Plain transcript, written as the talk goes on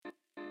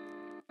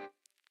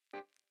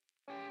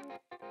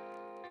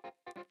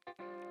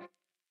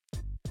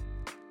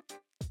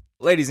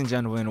Ladies and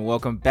gentlemen,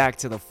 welcome back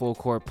to the Full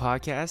Court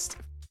Podcast.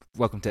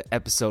 Welcome to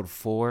episode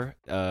 4.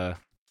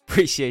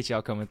 Appreciate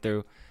y'all coming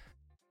through.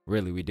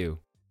 Really, we do.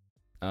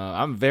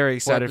 I'm very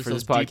excited for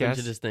this podcast. Deep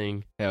into this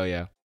thing. Hell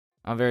yeah.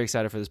 I'm very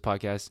excited for this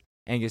podcast.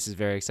 Angus is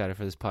very excited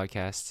for this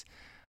podcast.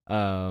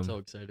 So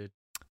excited.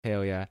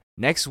 Hell yeah.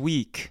 Next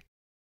week,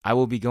 I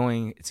will be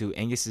going to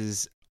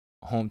Angus's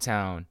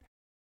hometown.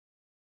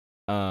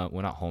 Well,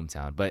 not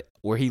hometown, but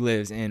where he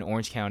lives in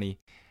Orange County.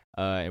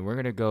 And we're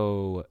gonna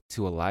go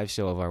to a live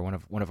show of our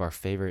one of our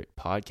favorite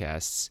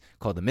podcasts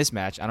called The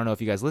Mismatch. I don't know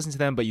if you guys listen to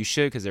them, but you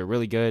should because they're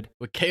really good.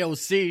 With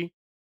KOC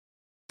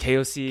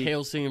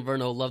and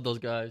Verno, love those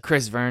guys.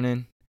 Chris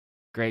Vernon,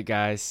 great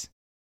guys.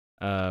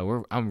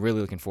 I'm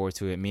really looking forward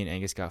to it. Me and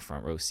Angus got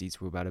front row seats.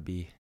 We're about to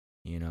be,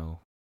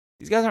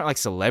 these guys aren't like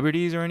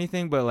celebrities or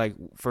anything, but like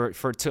for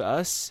to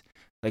us,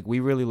 like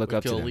we really look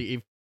up to them.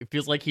 It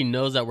feels like he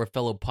knows that we're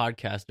fellow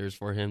podcasters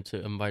for him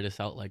to invite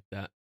us out like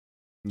that.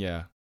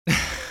 Yeah.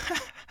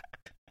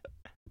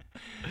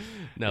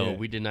 No,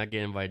 we did not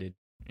get invited.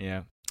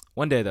 Yeah.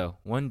 One day, though.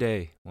 One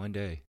day.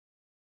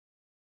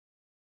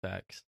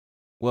 Facts.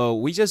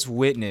 Well, we just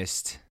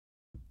witnessed,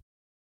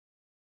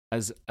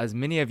 as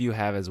many of you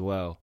have as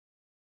well,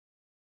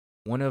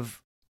 one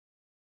of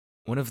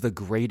the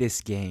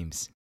greatest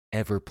games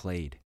ever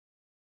played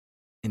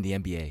in the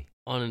NBA.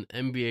 On an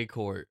NBA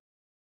court.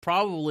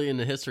 Probably in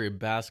the history of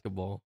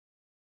basketball.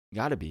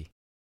 Gotta be.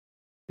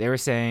 They were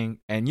saying,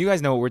 and you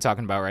guys know what we're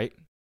talking about, right?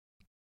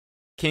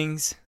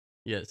 Kings.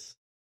 Yes.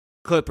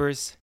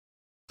 Clippers.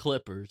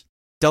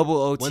 Double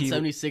OT.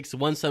 176,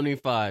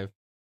 175.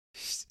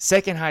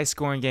 Second highest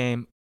scoring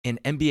game in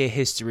NBA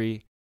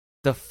history.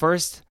 The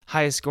first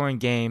highest scoring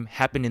game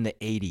happened in the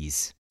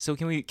 80s. So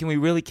can we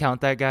really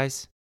count that,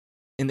 guys?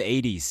 In the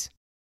 80s.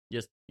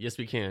 Yes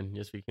we can.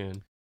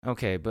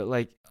 Okay, but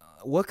like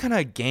what kind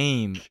of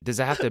game does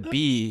it have to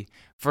be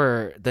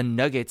for the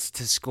Nuggets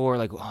to score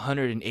like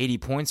 180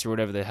 points or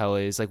whatever the hell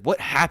it is? Like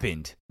what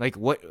happened? Like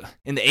what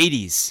in the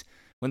 80s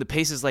when the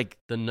pace is like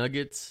the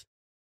Nuggets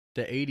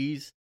in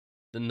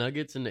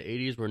the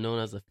 80s were known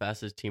as the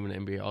fastest team in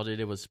the NBA. All they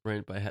did was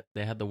sprint, but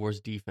they had the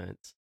worst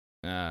defense.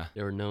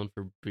 They were known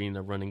for being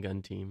a run and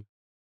gun team.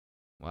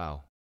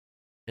 Wow.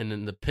 And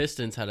then the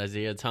Pistons had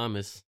Isaiah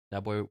Thomas.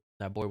 That boy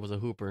was a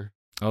hooper.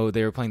 Oh,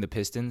 they were playing the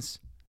Pistons?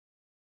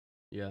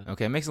 Yeah.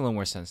 Okay, it makes a little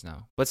more sense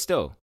now. But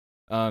still,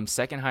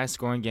 second highest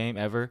scoring game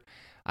ever.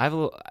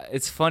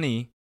 It's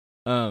funny.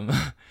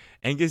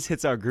 Angus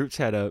hits our group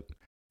chat up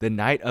the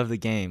night of the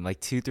game,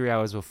 like 2-3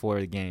 hours before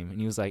the game,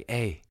 and he was like,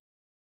 "Hey,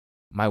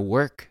 my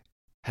work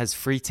has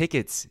free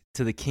tickets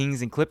to the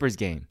Kings and Clippers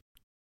game,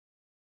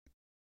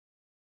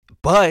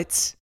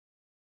 but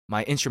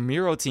my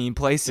intramural team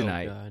plays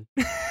tonight." Oh,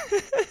 God.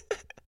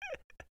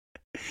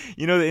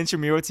 You know the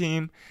intramural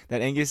team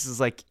that Angus is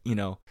like,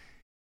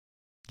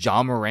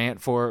 Ja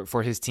Morant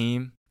for his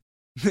team,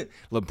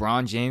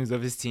 LeBron James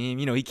of his team.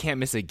 He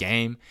can't miss a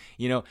game.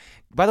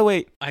 By the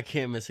way, I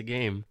can't miss a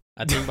game.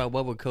 I think about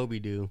what would Kobe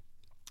do.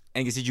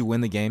 Angus, did you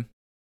win the game?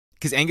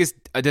 Because Angus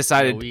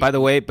decided, by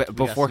the way, but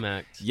before,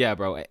 smacked.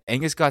 Bro,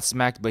 Angus got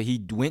smacked, but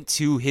he went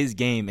to his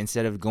game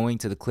instead of going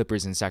to the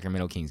Clippers and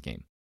Sacramento Kings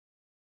game.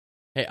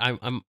 Hey,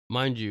 I'm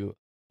mind you,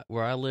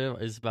 where I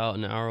live is about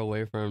an hour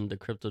away from the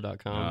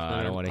crypto.com.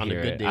 I don't want to hear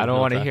it. I don't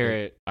want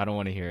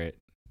to hear it.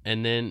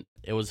 And then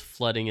it was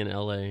flooding in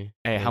LA.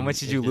 Hey, how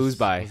much did you lose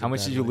by? How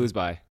much did you lose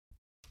by?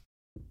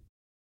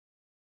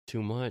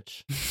 Too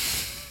much.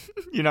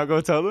 You're not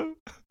going to tell them?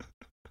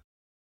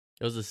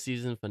 It was a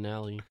season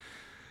finale.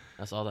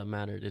 That's all that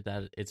mattered.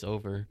 That it's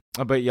over.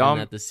 But y'all,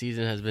 and that the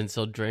season has been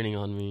so draining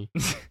on me.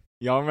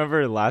 Y'all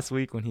remember last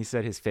week when he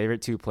said his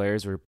favorite two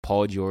players were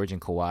Paul George and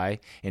Kawhi,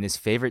 and his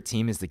favorite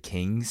team is the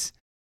Kings?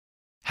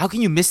 How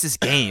can you miss this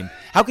game?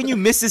 How can you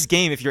miss this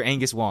game if you're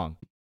Angus Wong?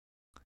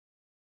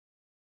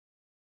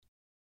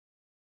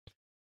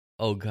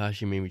 Oh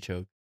gosh, you made me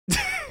choke.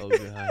 Oh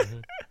god,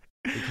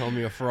 you called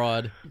me a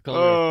fraud.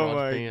 Oh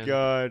my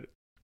god.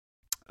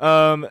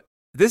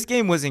 This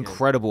game was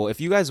incredible. If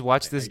you guys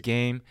watched this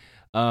game,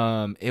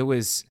 it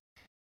was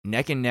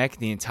neck and neck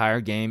the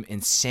entire game.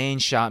 Insane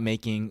shot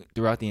making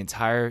throughout the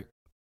entire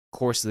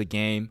course of the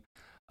game.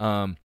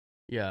 Kawhi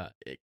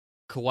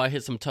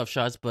hit some tough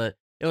shots, but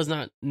it was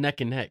not neck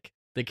and neck.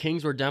 The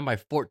Kings were down by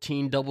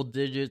 14 double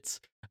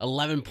digits,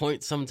 11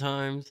 points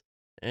sometimes,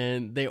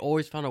 and they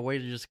always found a way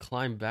to just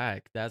climb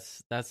back.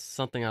 That's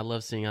something I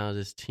love seeing out of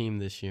this team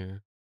this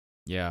year.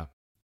 Yeah.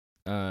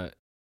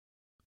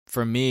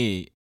 For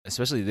me,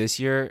 especially this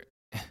year,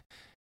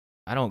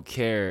 I don't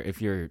care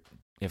if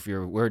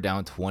we're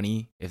down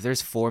 20. If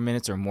there's 4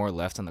 minutes or more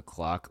left on the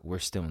clock, we're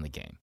still in the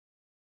game.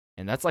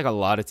 And that's like a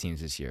lot of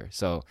teams this year.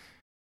 So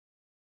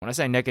when I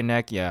say neck and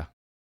neck, yeah,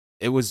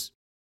 it was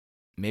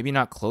maybe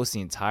not close the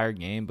entire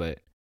game, but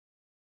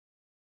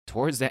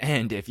towards the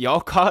end, if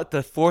y'all caught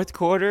the fourth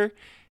quarter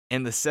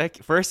and the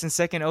first and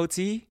second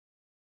OT,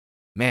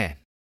 man.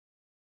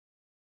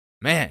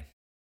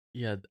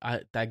 Yeah,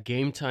 that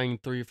game-tying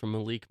three from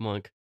Malik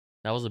Monk,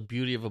 that was a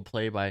beauty of a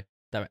play by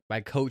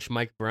Coach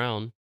Mike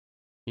Brown.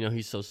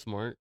 He's so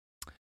smart.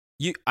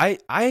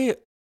 I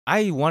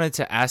I wanted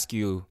to ask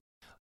you,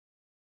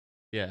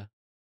 Yeah.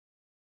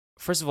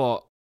 first of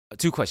all,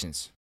 2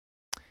 questions.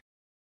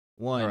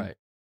 One, All right.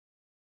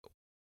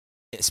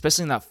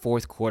 especially in that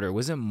fourth quarter,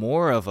 was it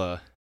more of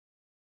a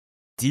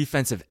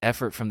defensive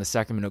effort from the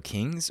Sacramento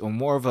Kings or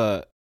more of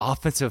a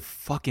offensive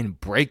fucking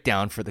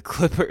breakdown for the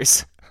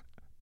Clippers?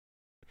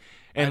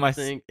 I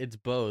think it's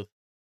both.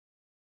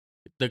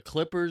 The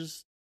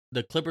Clippers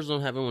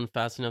don't have anyone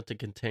fast enough to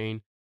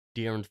contain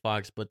De'Aaron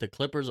Fox, but the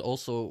Clippers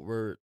also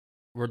were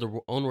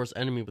the own worst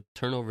enemy with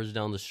turnovers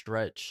down the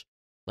stretch.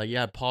 Like, you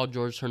had Paul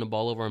George turn the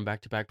ball over on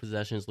back-to-back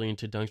possessions, leading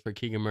to dunks for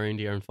Keegan Murray and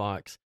De'Aaron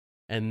Fox.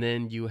 And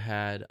then you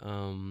had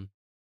Mason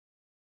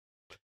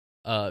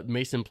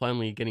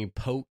Plumlee getting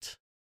poked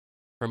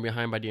from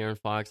behind by De'Aaron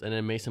Fox, and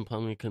then Mason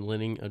Plumlee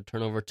leading a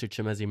turnover to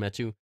Chimezie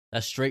Metu.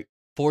 That's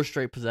 4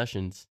 straight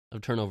possessions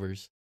of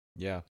turnovers.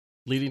 Yeah.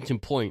 Leading to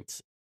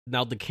points.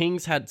 Now, the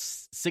Kings had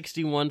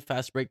 61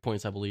 fast break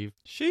points, I believe.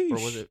 Sheesh. Or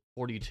was it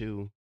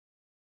 42?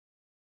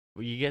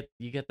 Well, you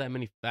get that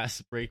many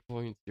fast break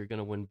points, you're going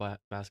to win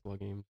basketball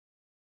games.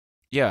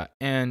 Yeah,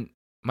 and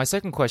my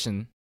second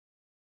question...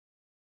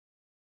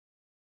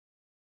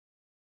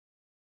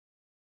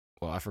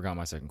 Well, I forgot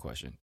my second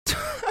question.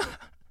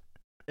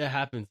 It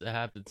happens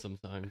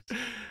sometimes.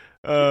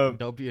 Um,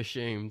 Don't be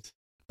ashamed.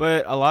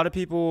 But a lot of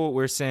people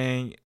were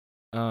saying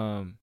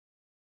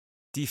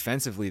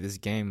defensively this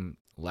game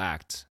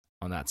lacked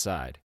on that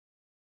side.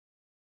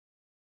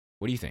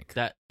 What do you think?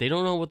 That they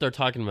don't know what they're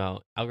talking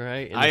about.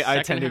 Okay, in the I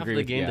second tend to half agree of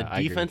the with game, you. Yeah, I the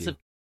agree with defensive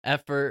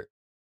effort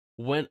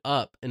went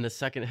up in the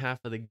second half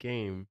of the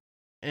game,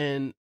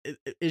 and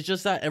it's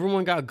just that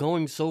everyone got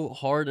going so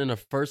hard in the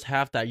first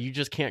half that you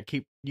just can't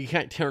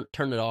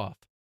turn it off.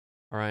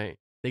 All right,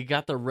 they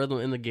got the rhythm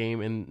in the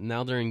game, and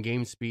now they're in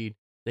game speed.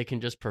 They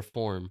can just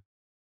perform,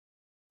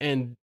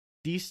 and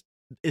these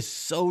is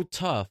so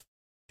tough.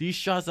 These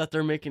shots that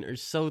they're making are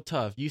so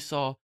tough. You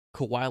saw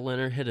Kawhi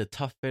Leonard hit a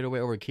tough fadeaway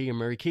over Keegan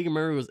Murray. Keegan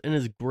Murray was in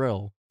his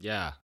grill.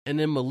 Yeah. And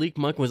then Malik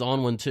Monk was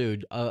on one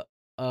too. A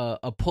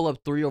pull-up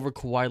 3 over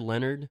Kawhi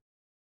Leonard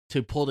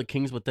to pull the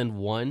Kings within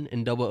 1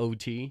 in double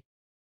OT.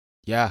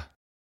 Yeah.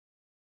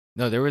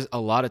 No, there was a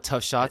lot of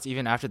tough shots.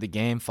 Even after the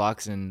game,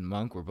 Fox and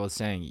Monk were both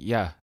saying,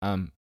 yeah,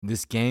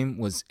 this game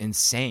was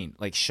insane.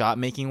 Like,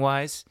 shot-making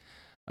wise,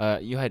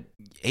 you had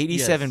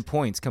 87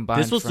 points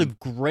combined. This was the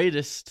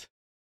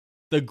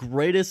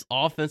greatest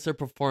offensive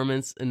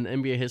performance in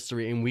NBA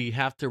history, and we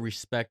have to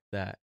respect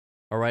that.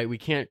 All right? We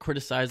can't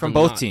criticize from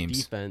them both not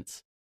teams.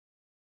 Defense.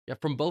 Yeah,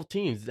 from both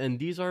teams. And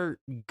these are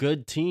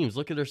good teams.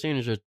 Look at their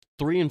standings. They're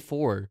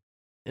 3-4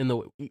 in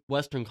the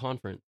Western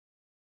Conference.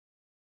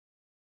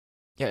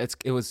 Yeah,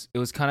 it was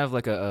kind of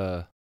like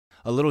a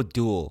little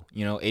duel,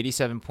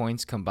 87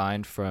 points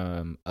combined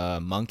from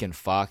Monk and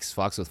Fox.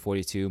 Fox with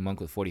 42, Monk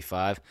with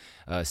 45.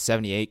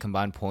 78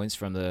 combined points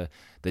from the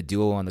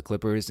duo on the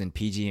Clippers and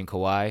PG and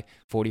Kawhi.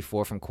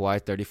 44 from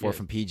Kawhi, 34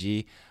 from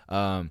PG.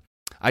 I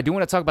do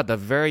want to talk about the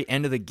very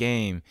end of the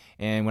game,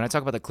 and when I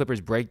talk about the Clippers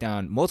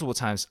breakdown, multiple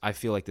times I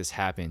feel like this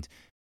happened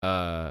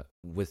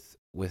with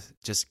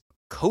just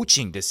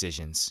coaching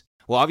decisions.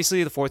 Well,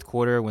 obviously the fourth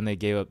quarter when they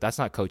gave up, that's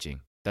not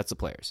coaching. That's the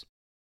players.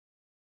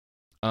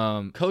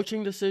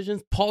 Coaching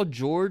decisions. Paul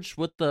George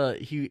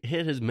he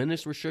hit his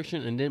minutes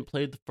restriction and didn't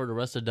play for the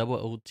rest of double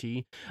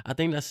OT. I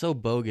think that's so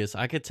bogus.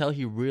 I could tell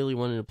he really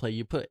wanted to play.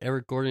 You put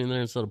Eric Gordon in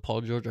there instead of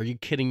Paul George. Are you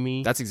kidding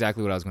me? That's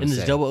exactly what I was going to say. In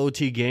this double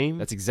OT game?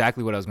 That's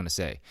exactly what I was going to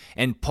say.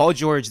 And Paul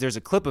George, there's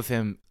a clip of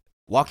him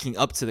walking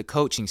up to the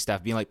coaching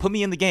staff being like, put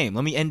me in the game.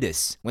 Let me end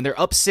this. When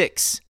they're up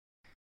 6.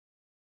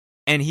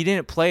 And he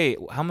didn't play.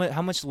 How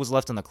much was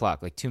left on the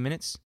clock? Like 2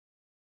 minutes?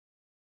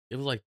 It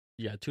was like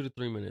 2 to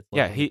 3 minutes.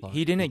 Yeah, he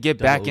didn't get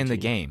back in the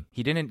game.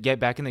 He didn't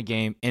get back in the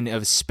game, and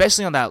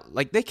especially on that,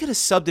 like they could have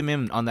subbed him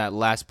in on that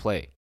last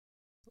play,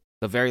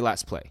 the very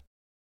last play.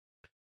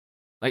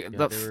 Like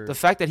the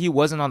fact that he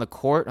wasn't on the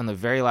court on the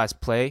very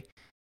last play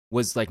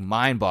was like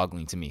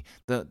mind-boggling to me.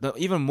 The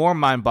even more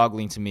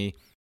mind-boggling to me,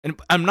 and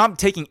I'm not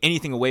taking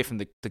anything away from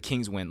the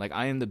Kings win. Like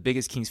I am the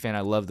biggest Kings fan.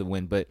 I love the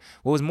win, but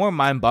what was more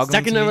mind-boggling?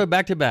 Second to ever me,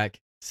 back-to-back.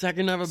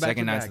 Second ever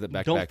second night back-to-back. to the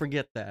back-to-back. Don't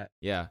forget that.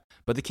 Yeah,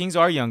 but the Kings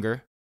are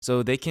younger.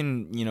 So they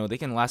can, they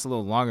can last a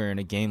little longer in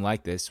a game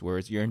like this, where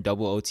you're in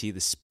double OT.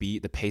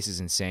 The pace is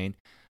insane.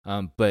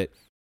 But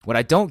what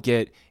I don't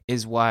get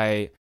is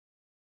why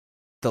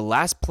the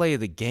last play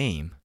of the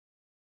game,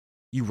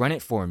 you run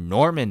it for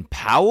Norman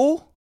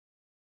Powell,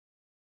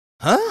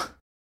 huh?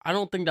 I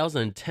don't think that was the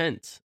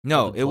intent.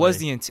 No, it was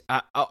the intent.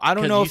 I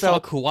don't know if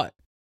that.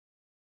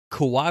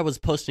 Kawhi was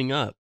posting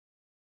up.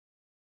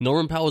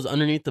 Norman Powell was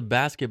underneath the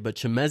basket, but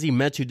Chimezie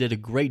Metu did a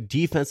great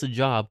defensive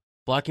job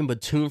blocking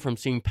Batum from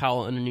seeing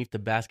Powell underneath the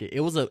basket. It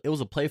was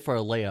a play for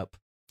a layup.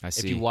 I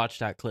see. If you watch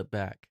that clip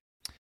back.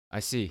 I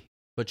see.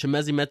 But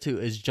Chimezie Metu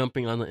is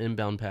jumping on the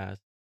inbound pass.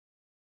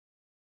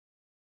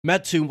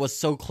 Metu was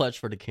so clutch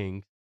for the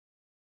Kings.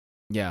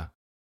 Yeah.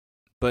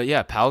 But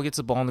yeah, Powell gets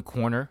the ball in the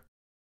corner.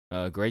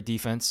 Great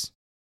defense.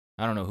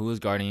 I don't know who was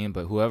guarding him,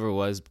 but whoever it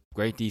was,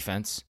 great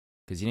defense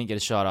because he didn't get a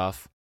shot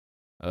off.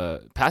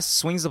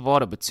 Swings the ball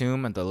to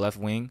Batum at the left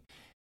wing,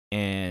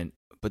 and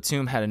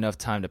Batum had enough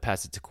time to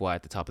pass it to Kawhi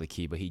at the top of the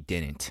key, but he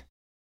didn't.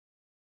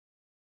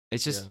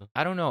 It's just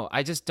I don't know.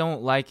 I just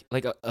don't like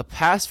a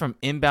pass from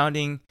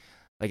inbounding,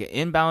 like an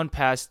inbound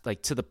pass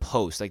like to the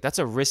post. Like that's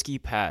a risky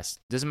pass.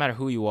 Doesn't matter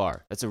who you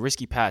are. That's a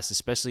risky pass,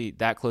 especially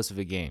that close of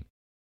a game.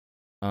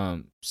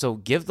 So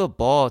give the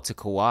ball to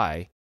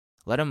Kawhi.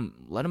 Let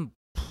him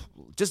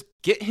just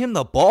get him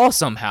the ball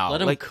somehow.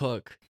 Let him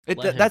cook.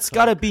 That's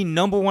got to be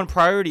number one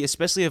priority,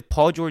 especially if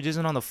Paul George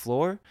isn't on the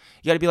floor.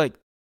 You got to be like,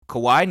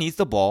 Kawhi needs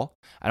the ball.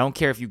 I don't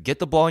care if you get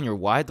the ball and you're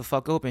wide the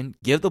fuck open.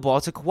 Give the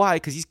ball to Kawhi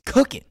because he's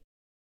cooking.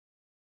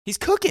 He's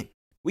cooking.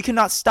 We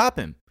cannot stop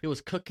him. He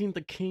was cooking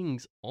the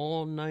Kings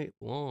all night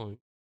long.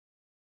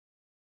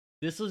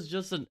 This was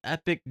just an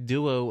epic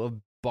duo of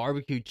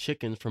barbecue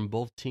chickens from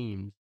both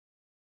teams.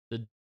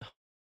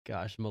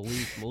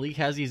 Malik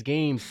has these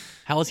games.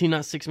 How is he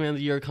not Sixth Man of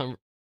the Year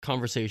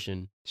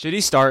conversation? Should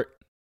he start?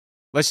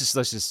 Let's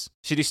just.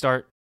 Should he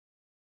start?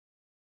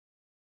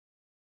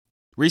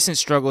 Recent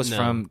struggles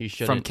from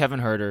Kevin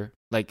Huerter.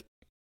 Like,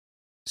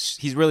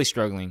 he's really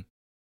struggling.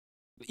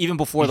 Even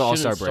before the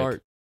All-Star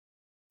break.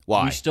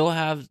 Why? We still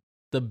have one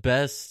of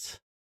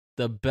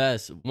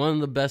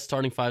the best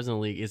starting fives in the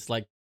league. It's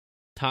like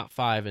top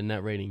 5 in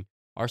net rating.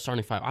 Our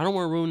starting 5. I don't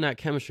want to ruin that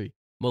chemistry.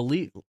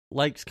 Malik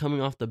likes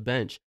coming off the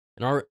bench.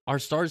 And our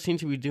stars seem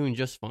to be doing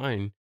just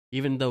fine,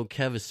 even though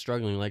Kev is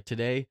struggling. Like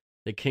today,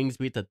 the Kings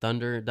beat the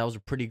Thunder. That was a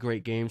pretty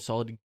great game.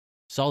 Solid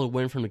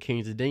win from the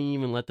Kings. They didn't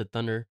even let the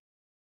Thunder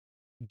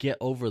get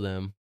over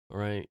them. All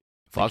right.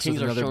 Fox the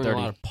Kings are showing 30.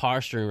 a lot of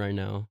posturing right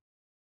now.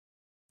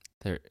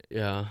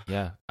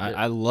 Yeah.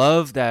 I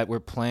love that we're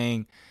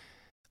playing.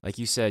 Like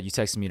you said, you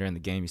texted me during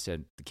the game. You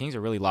said the Kings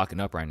are really locking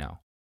up right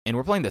now, and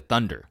we're playing the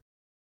Thunder.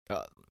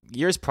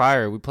 Years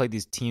prior, we played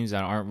these teams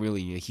that aren't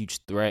really a huge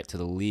threat to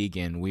the league,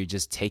 and we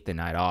just take the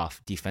night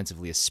off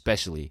defensively,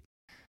 especially.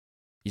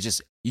 You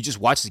just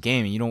watch the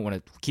game, and you don't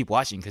want to keep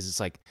watching because it's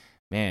like,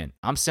 man,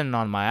 I'm sitting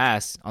on my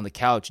ass on the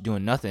couch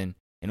doing nothing,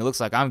 and it looks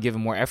like I'm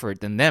giving more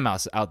effort than them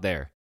out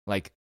there.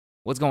 Like,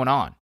 what's going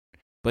on?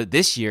 But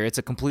this year, it's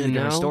a completely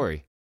different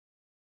story.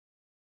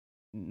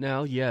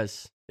 Now,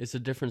 yes, it's a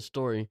different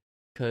story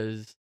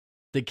because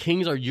the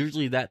Kings are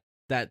usually that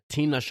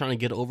team that's trying to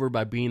get over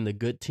by being the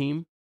good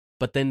team.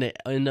 But then they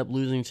end up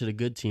losing to the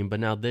good team. But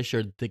now this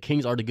year, the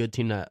Kings are the good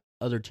team that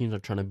other teams are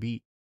trying to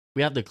beat.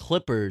 We have the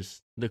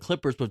Clippers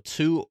with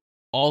 2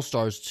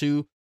 All-Stars,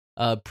 2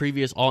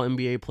 previous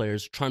All-NBA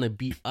players trying to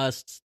beat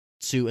us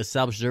to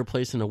establish their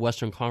place in the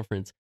Western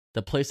Conference,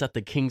 the place that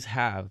the Kings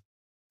have.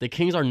 The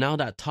Kings are now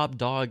that top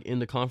dog in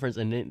the conference,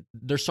 and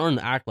they're starting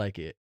to act like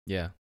it.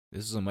 Yeah,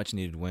 this is a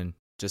much-needed win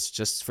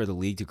just for the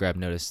league to grab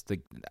notice.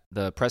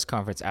 The press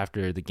conference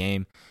after the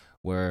game,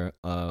 where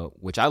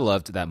which I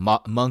loved that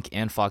Monk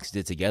and Fox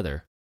did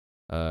together.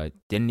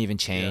 Didn't even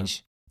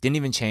change.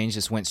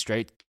 Just went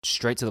straight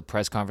to the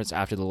press conference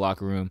after the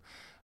locker room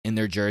in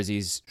their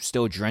jerseys,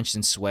 still drenched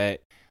in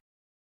sweat.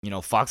 You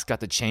know, Fox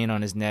got the chain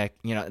on his neck.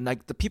 You know, and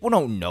like the people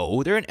don't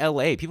know. They're in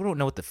LA. People don't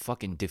know what the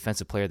fucking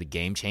defensive player of the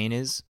game chain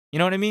is. You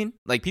know what I mean?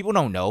 Like people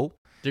don't know.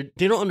 They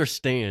don't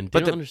understand. They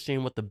don't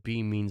understand what the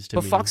B means to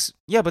me. But Fox,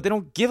 but they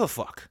don't give a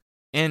fuck.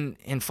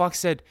 And Fox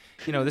said,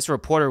 you know, this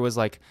reporter was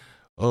like,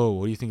 oh,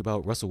 what do you think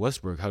about Russell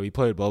Westbrook? How he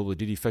played, blah, blah, blah.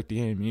 Did he affect the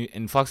game?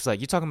 And Fox was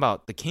like, you talking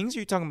about the Kings or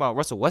you talking about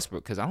Russell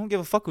Westbrook? Because I don't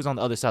give a fuck who's on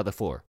the other side of the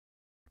floor.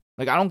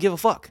 Like, I don't give a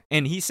fuck.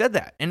 And he said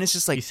that. And it's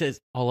just like. He says,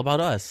 all about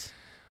us.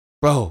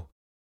 Bro,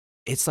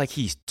 it's like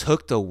he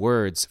took the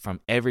words from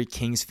every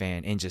Kings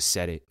fan and just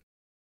said it.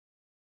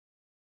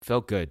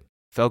 Felt good,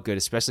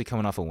 especially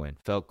coming off a win.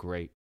 Felt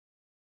great.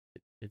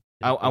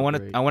 I want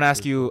to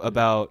ask you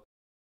about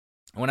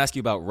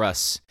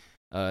Russ.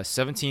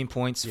 17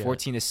 points,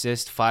 14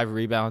 assists, 5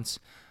 rebounds.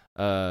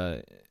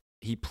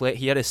 He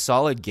had a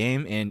solid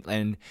game,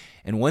 and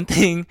one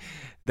thing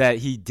that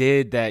he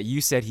did that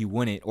you said he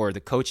wouldn't, or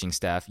the coaching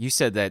staff, you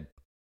said that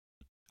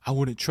I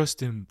wouldn't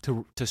trust him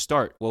to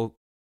start. Well,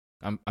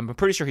 I'm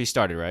pretty sure he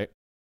started, right?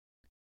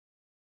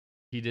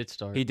 He did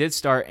start. He did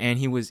start, and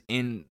he was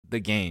in the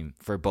game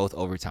for both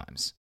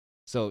overtimes.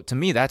 So to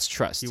me, that's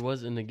trust. He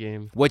was in the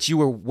game. What you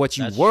were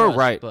trust,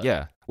 right. but...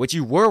 Yeah. What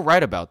you were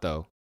right about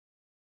though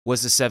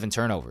was the 7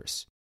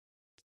 turnovers.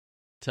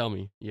 Tell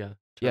me. Yeah.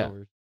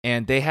 Turnovers. Yeah.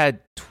 And they had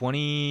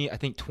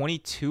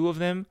 22 of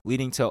them,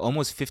 leading to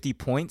almost 50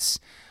 points.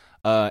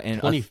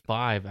 And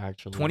 25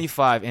 actually.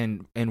 25,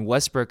 and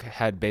Westbrook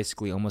had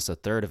basically almost a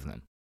third of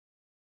them.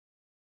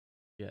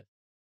 Yeah.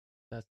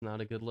 That's not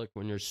a good look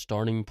when your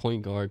starting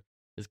point guard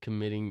is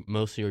committing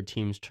most of your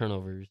team's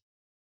turnovers.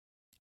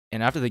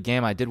 And after the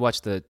game, I did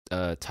watch the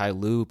Ty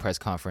Lue press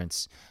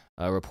conference.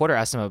 A reporter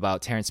asked him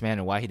about Terrence Mann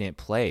and why he didn't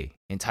play.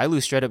 And Ty Lue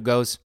straight up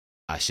goes,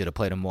 I should have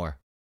played him more.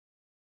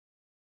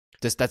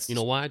 That's you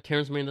know why?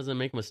 Terrence Mann doesn't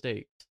make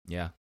mistakes.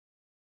 Yeah.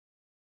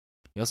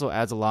 He also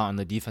adds a lot on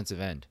the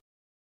defensive end.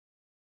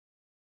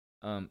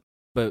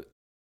 But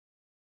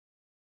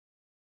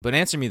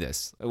answer me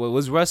this.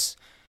 Was Russ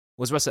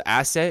an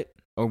asset,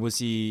 or was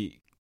he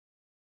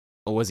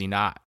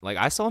not? Like,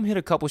 I saw him hit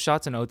a couple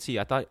shots in OT.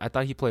 I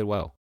thought he played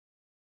well.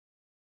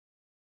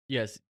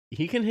 Yes,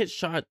 he can hit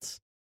shots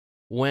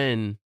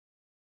when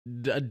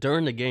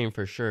during the game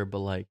for sure, but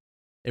like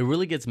it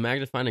really gets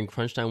magnified in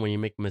crunch time when you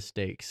make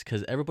mistakes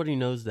because everybody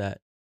knows that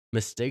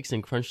mistakes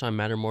in crunch time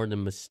matter more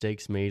than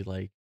mistakes made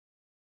like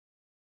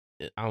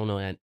I don't know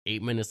at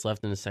 8 minutes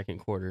left in the second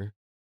quarter.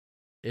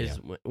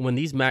 When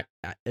these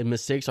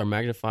mistakes are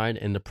magnified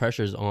and the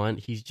pressure's on,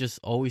 he just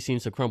always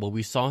seems to crumble.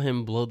 We saw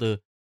him blow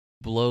the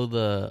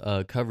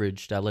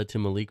coverage that led to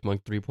Malik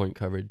Monk 3-point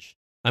coverage.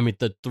 I mean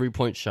the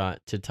 3-point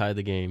shot to tie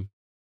the game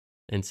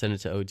and send it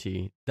to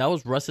OT. That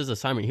was Russ's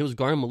assignment. He was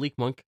guarding Malik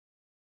Monk.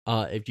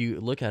 If you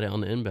look at it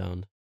on the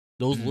inbound,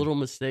 those little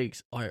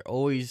mistakes are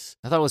always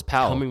I thought it was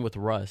Powell coming with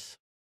Russ.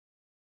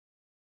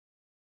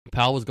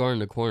 Powell was guarding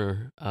the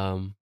corner.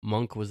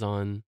 Monk was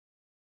on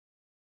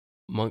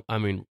Monk. I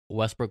mean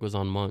Westbrook was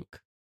on Monk,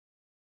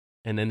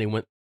 and then they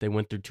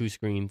went through 2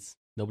 screens.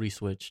 Nobody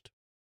switched.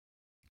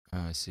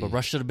 I see. But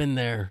Russ should have been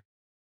there.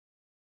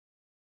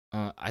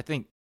 I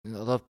think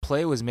the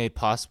play was made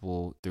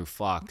possible through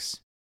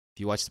Fox. If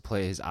you watch the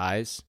play, his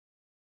eyes.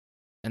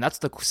 And that's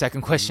the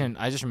second question.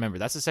 I just remember.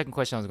 That's the second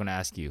question I was going to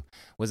ask you.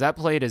 Was that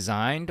play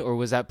designed or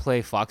was that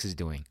play Fox is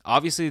doing?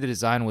 Obviously, the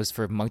design was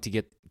for Monk to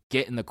get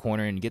in the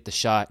corner and get the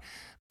shot.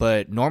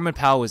 But Norman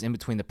Powell was in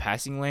between the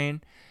passing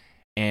lane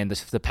and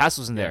the pass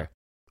wasn't there.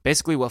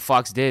 Basically, what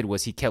Fox did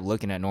was he kept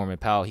looking at Norman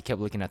Powell. He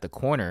kept looking at the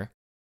corner,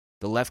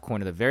 the left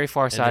corner, the very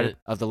far side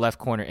of the left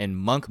corner. And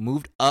Monk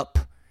moved up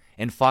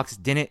and Fox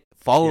didn't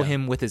follow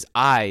him with his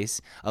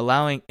eyes,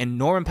 and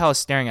Norman Powell is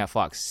staring at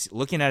Fox,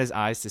 looking at his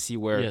eyes to see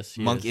where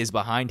Monk is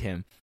behind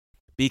him.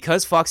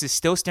 Because Fox is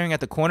still staring at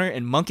the corner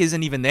and Monk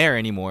isn't even there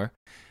anymore,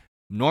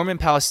 Norman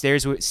Powell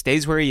stays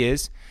where he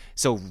is,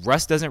 so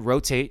Russ doesn't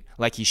rotate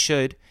like he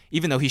should,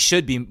 even though he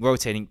should be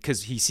rotating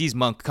because he sees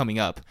Monk coming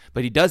up,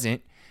 but he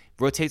doesn't.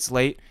 Rotates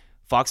late.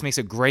 Fox makes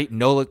a great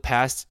no-look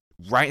pass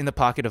right in the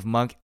pocket of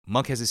Monk.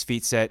 Monk has his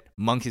feet set.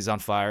 Monk is on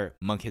fire.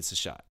 Monk hits the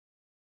shot.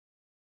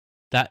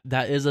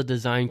 That is a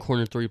design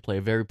corner 3 play,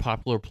 a very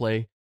popular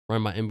play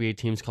run by NBA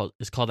teams.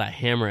 It's called that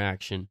hammer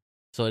action.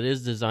 So it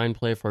is design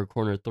play for a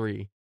corner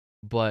 3,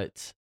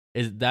 but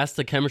that's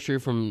the chemistry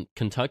from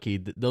Kentucky.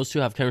 Those two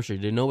have chemistry.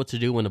 They know what to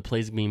do when the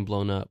play's being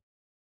blown up.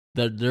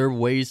 Their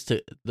ways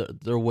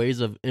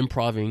of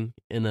improving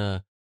in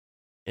a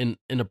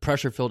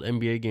pressure-filled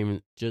NBA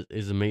game just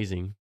is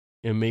amazing.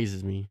 It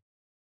amazes me.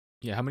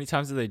 Yeah, how many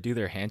times did they do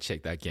their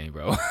handshake that game,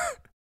 bro?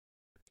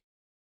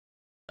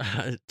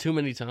 Too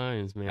many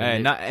times,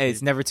 man.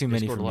 It's never too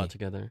many for me. A lot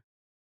together.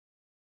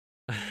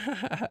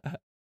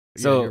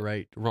 So you're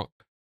right.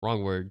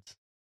 Wrong words.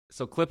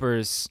 So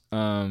Clippers,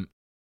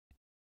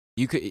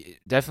 you could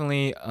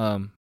definitely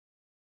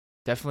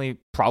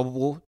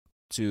probable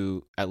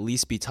to at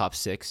least be top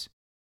 6.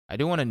 I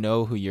do want to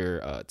know who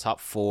your top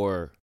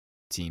 4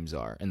 teams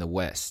are in the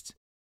West.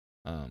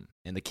 And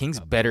the Kings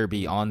better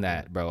be on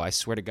that, bro. I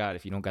swear to God,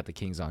 if you don't got the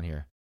Kings on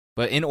here.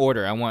 But in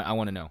order, I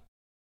want to know.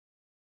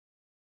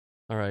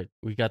 All right,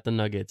 we got the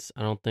Nuggets.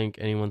 I don't think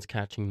anyone's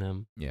catching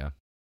them. Yeah.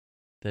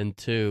 Then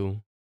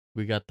 2,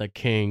 we got the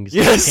Kings.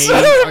 Yes, the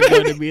Kings are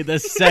going to be the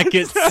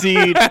 2nd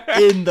seed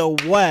in the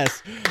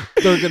West.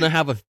 They're going to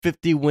have a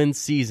 50-win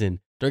season.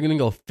 They're going to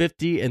go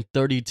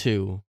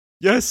 50-32.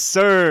 Yes,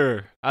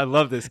 sir. I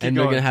love this. They're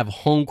going to have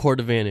home court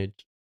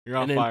advantage. You're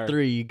on and then fire.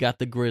 3, you got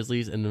the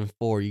Grizzlies, and then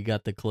 4, you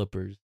got the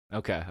Clippers.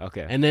 Okay.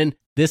 And then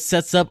this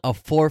sets up a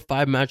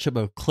 4-5 matchup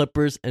of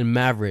Clippers and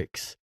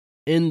Mavericks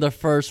in the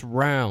first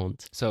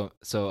round. So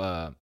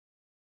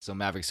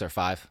Mavericks are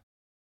 5.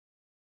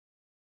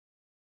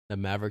 The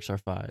Mavericks are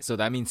 5. So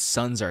that means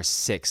Suns are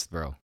 6th,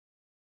 bro.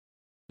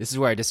 This is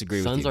where I disagree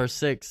with you. Suns are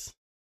 6.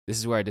 This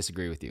is where I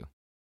disagree with you.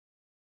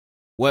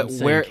 Where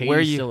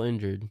are you still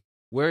injured?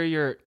 Where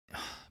your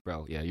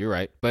bro, yeah, you're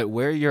right. But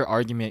where your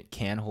argument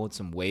can hold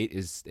some weight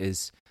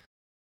is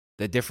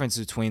the difference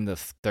between the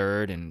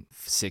 3rd and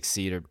 6th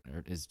seed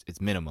is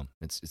it's minimum.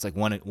 It's like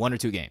one or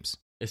 2 games.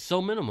 It's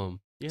so minimum.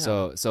 Yeah.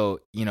 So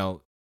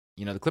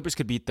the Clippers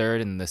could be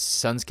 3rd and the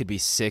Suns could be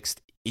 6th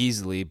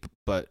easily,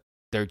 but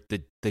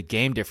the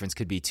game difference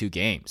could be 2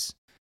 games.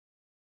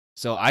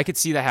 So I could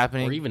see that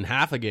happening, or even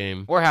half a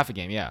game.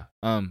 Yeah.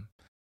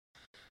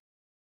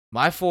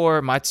 My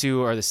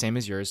 2 are the same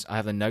as yours. I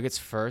have the Nuggets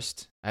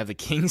first. I have the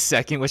Kings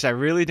second, which I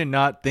really did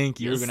not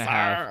think you were gonna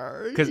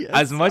have. Because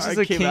as much as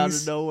a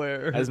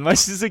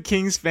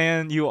Kings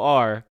fan you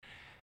are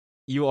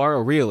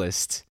a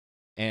realist,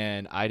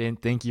 and I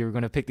didn't think you were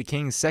gonna pick the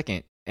Kings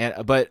second.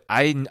 But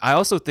I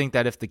also think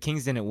that if the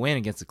Kings didn't win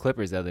against the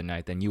Clippers the other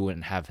night, then you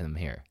wouldn't have them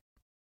here.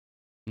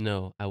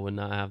 No, I would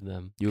not have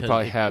them. You would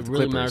probably have the Clippers.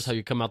 It really Clippers. matters how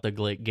you come out the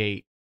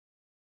gate.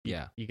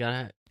 Yeah,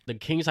 the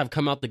Kings have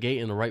come out the gate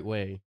in the right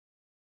way.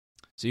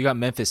 So you got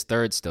Memphis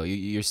 3rd still.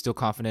 You're still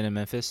confident in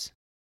Memphis?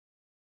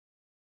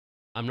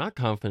 I'm not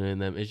confident in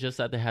them. It's just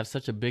that they have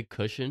such a big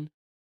cushion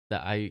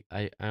that I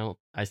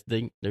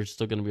think they're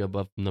still going to be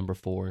above number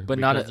 4. But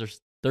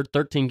they're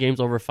 13 games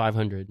over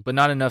 500. But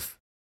not enough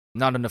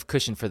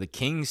cushion for the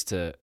Kings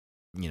to,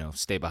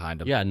 stay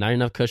behind them. Yeah, not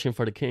enough cushion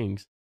for the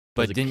Kings.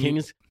 But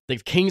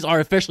the Kings are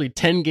officially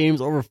 10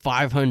 games over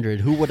 500.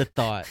 Who would have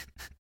thought?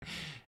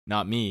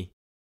 Not me.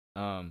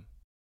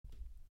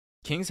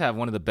 Kings have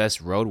one of the best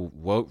road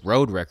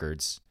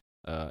records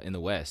in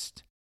the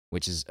West,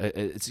 which is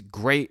it's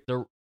great.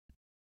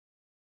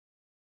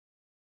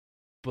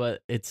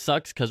 But it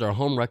sucks because our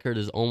home record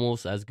is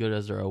almost as good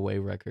as our away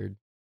record.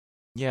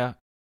 Yeah,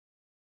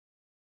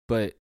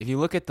 but if you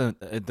look at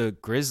the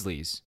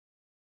Grizzlies,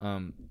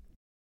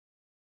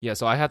 yeah.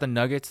 So I have the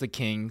Nuggets, the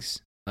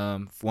Kings,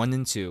 1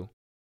 and 2.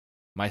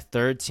 My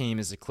third team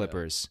is the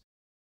Clippers.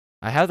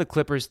 Yeah. I have the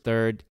Clippers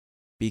third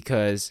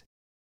because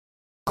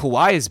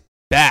Kawhi is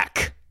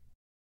back.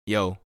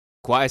 Yo,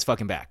 Kawhi is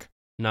fucking back.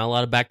 Not a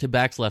lot of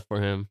back-to-backs left for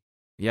him.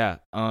 Yeah,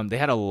 they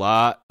had a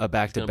lot of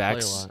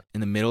back-to-backs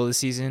in the middle of the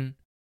season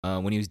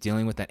when he was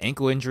dealing with that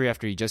ankle injury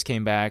after he just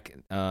came back.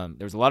 There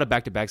was a lot of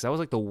back-to-backs. That was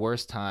like the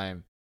worst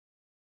time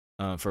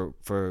for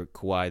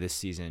Kawhi this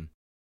season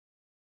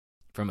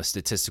from a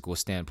statistical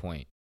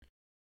standpoint.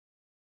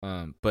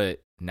 But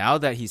now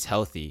that he's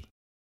healthy,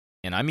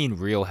 and I mean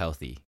real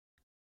healthy,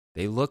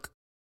 they look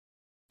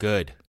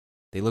good.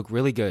 They look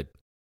really good.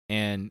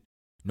 And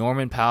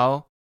Norman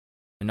Powell,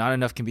 not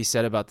enough can be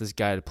said about this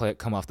guy to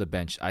come off the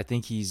bench. I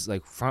think he's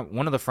like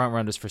one of the front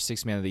runners for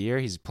Sixth Man of the Year.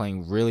 He's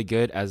playing really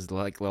good as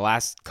like the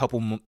last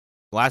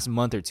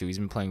month or two. He's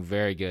been playing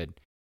very good.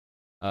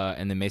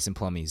 And then Mason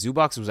Plumlee.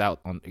 Zubac was out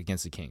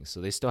against the Kings,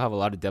 so they still have a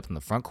lot of depth in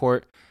the front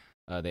court.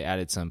 They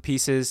added some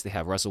pieces. They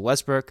have Russell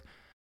Westbrook,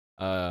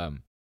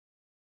 and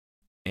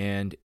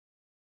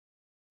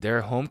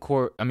their home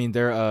court. I mean,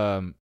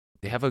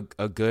 they have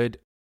a good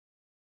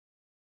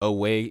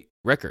away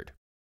record.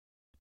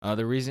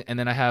 The reason, and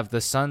then I have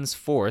the Suns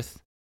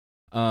fourth,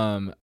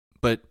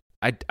 but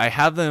I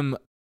have them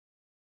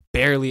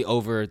barely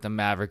over the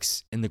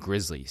Mavericks and the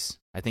Grizzlies.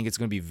 I think it's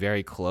going to be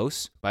very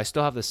close, but I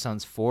still have the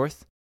Suns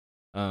fourth.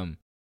 The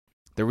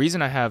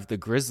reason I have the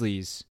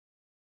Grizzlies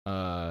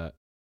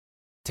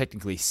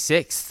technically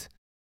sixth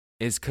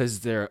is because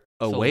their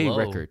away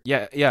record.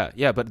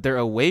 Yeah, but their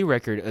away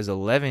record is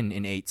 11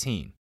 and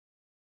 18.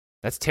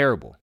 That's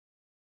terrible.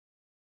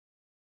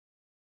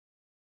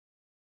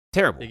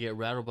 Terrible. They get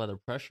rattled by the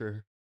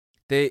pressure.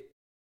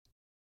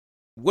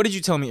 What did you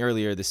tell me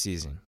earlier this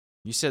season?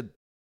 You said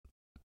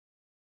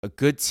a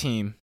good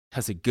team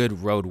has a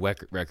good road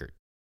record.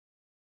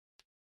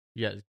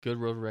 Yeah, good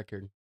road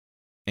record.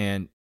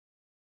 And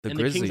the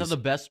Kings have the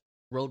best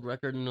road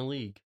record in the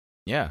league.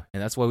 Yeah,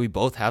 and that's why we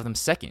both have them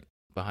second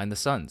behind the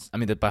Suns. I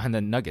mean, behind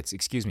the Nuggets,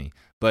 excuse me.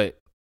 But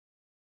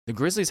the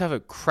Grizzlies have a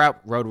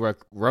crap road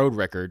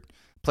record.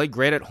 Play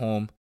great at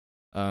home.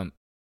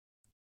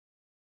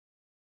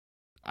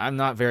 I'm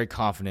not very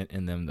confident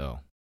in them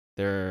though.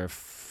 They're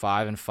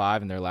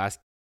 5-5 in their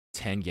last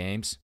 10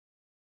 games.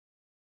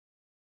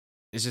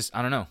 It's just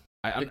I don't know.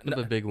 I'm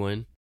a big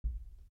win.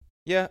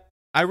 Yeah,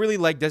 I really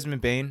like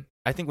Desmond Bane.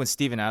 I think when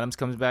Steven Adams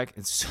comes back,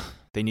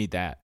 they need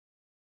that.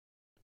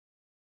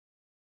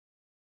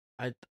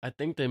 I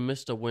think they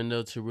missed a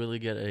window to really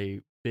get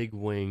a big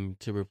wing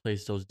to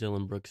replace those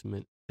Dylan Brooks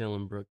minutes.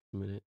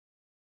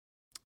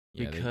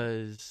 Yeah,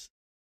 because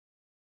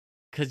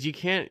you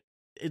can't.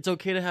 It's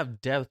okay to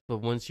have depth, but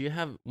once you're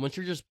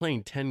just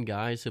playing 10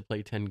 guys to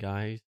play 10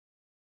 guys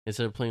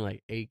instead of playing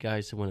like 8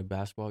 guys to win a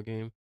basketball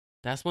game,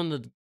 that's when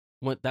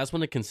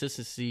the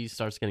consistency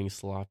starts getting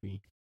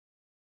sloppy.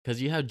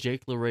 Because you have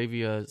Jake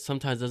LaRavia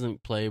sometimes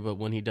doesn't play, but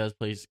when he does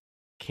play,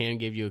 can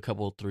give you a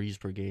couple of threes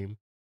per game.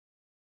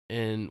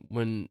 And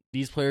when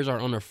these players are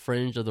on the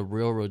fringe of the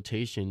real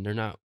rotation, they're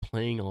not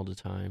playing all the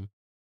time.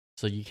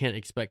 So you can't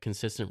expect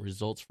consistent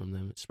results from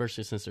them,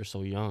 especially since they're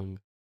so young.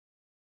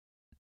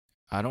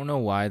 I don't know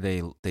why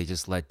they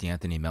just let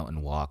D'Anthony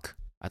Melton walk.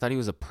 I thought he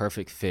was a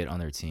perfect fit on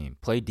their team.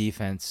 Played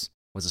defense,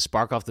 was a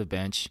spark off the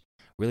bench,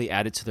 really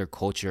added to their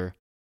culture.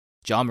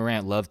 John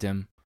Morant loved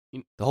him.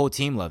 The whole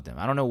team loved him.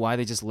 I don't know why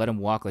they just let him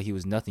walk like he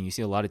was nothing. You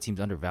see a lot of teams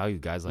undervalue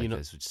guys like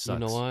this, which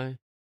sucks. You know why?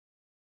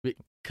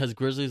 Because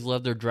Grizzlies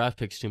love their draft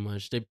picks too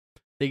much.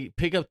 They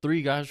pick up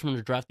 3 guys from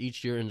the draft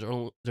each year,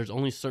 and there's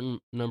only a certain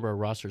number of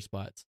roster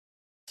spots.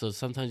 So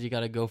sometimes you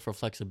got to go for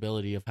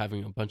flexibility of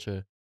having a bunch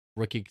of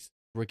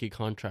rookie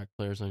contract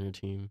players on your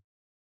team.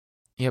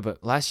 Yeah,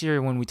 but last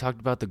year when we talked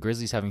about the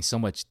Grizzlies having so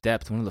much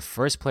depth, one of the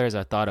first players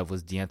I thought of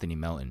was D'Anthony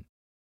Melton.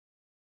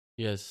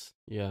 Yes,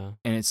 yeah.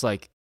 And it's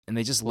like, and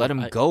they just let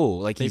him go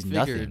like he's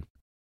nothing.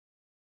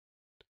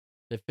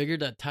 They figured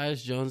that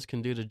Tyus Jones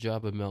can do the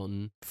job of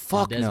Melton.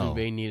 Fuck no. Desmond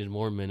Bane needed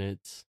more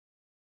minutes.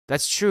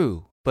 That's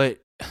true, but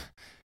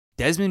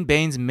Desmond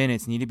Bane's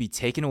minutes need to be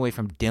taken away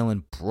from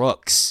Dylan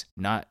Brooks,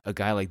 not a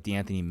guy like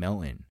D'Anthony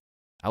Melton.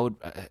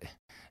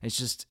 It's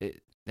just, that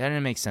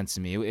didn't make sense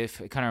to me. It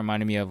kind of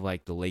reminded me of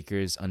like the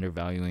Lakers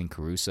undervaluing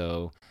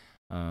Caruso,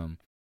 the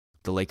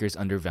Lakers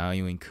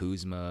undervaluing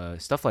Kuzma,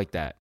 stuff like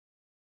that.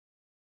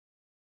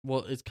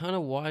 Well, it's kind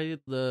of why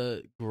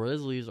the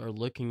Grizzlies are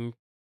looking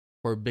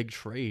for a big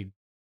trade.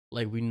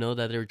 Like, we know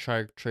that they're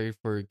trying to trade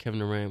for Kevin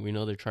Durant. We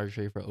know they're trying to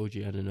trade for OG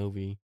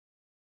Anunoby.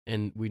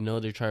 And we know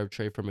they're trying to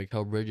trade for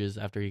Mikal Bridges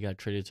after he got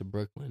traded to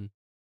Brooklyn.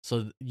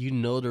 So,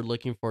 they're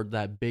looking for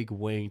that big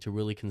wing to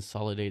really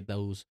consolidate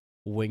those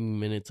wing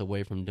minutes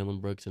away from Dylan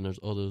Brooks and there's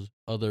all those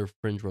other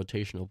fringe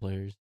rotational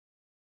players.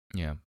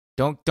 Yeah.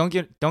 don't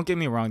get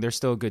me wrong. They're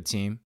still a good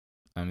team.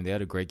 I mean, they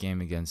had a great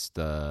game against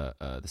the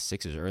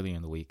Sixers early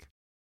in the week.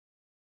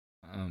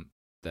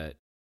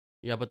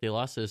 Yeah, but they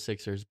lost to the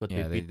Sixers, but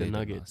they beat the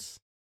Nuggets.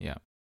 Yeah.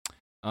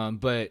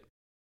 But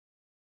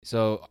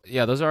so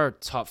yeah, those are our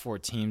top 4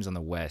 teams on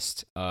the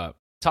West. Top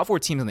 4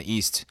 teams on the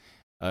East.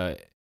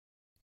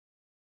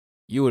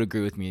 You would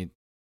agree with me.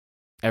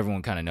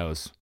 Everyone kind of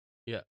knows.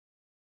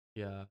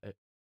 Yeah,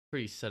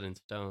 pretty set in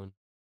stone.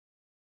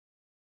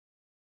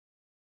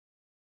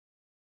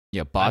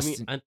 Yeah,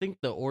 Boston. I think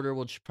the order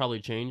will probably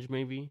change,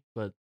 maybe,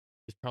 but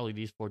it's probably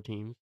these 4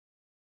 teams.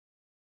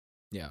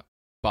 Yeah,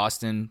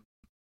 Boston,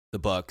 the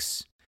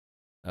Bucks,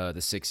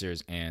 the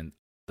Sixers, and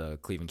the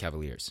Cleveland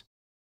Cavaliers.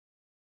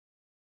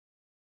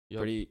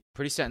 Yep.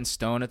 Pretty set in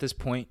stone at this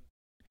point.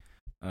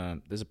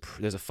 There's a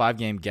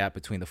 5-game gap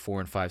between the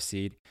 4 and 5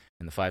 seed,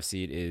 and the 5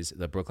 seed is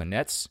the Brooklyn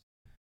Nets.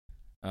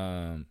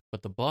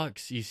 But the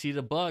Bucks, you see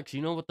the Bucks,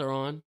 you know what they're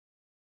on.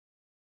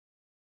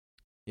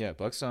 Yeah,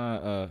 Bucks on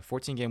a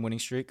 14-game winning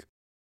streak.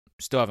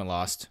 Still haven't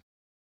lost.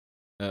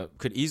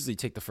 Could easily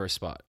take the first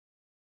spot.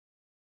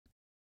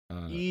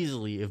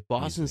 Easily. If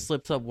Boston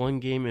slips up 1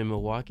 game and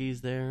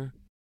Milwaukee's there.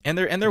 And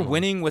they're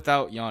winning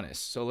without Giannis.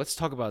 So let's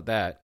talk about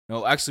that.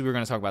 No, actually we're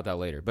going to talk about that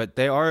later. But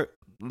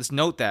let's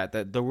note that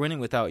they're winning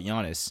without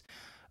Giannis.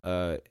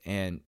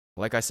 And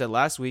like I said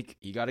last week,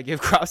 you got to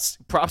give props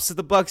to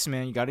the Bucks,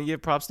 man. You got to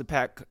give props to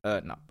Pat.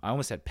 No, I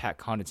almost said Pat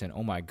Connaughton.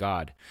 Oh my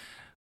God,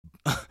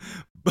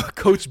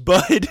 Coach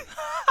Bud.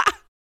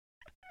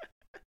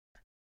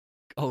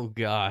 Oh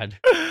God.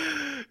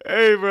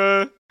 Hey,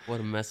 bro. What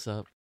a mess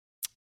up.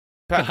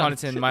 Pat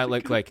Connaughton might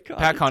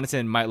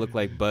look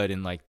like Bud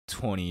in like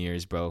 20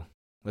 years, bro.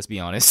 Let's be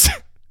honest.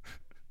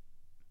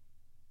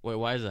 Wait,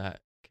 why is that?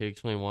 Can you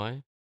explain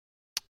why?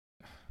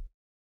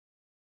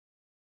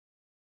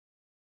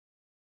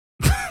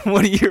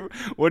 What are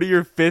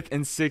your 5th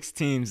and 6th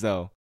teams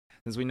though?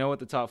 Since we know what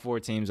the top 4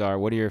 teams are,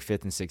 what are your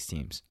 5th and 6th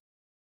teams?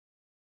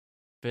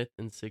 5th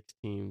and 6th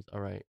teams.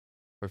 All right.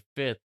 For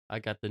 5th, I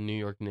got the New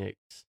York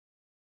Knicks.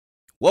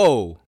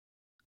 Whoa.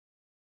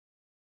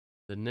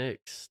 The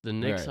Knicks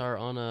are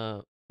on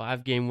a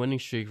 5-game winning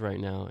streak right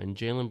now, and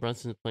Jalen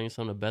Brunson is playing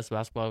some of the best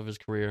basketball of his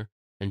career,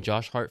 and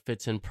Josh Hart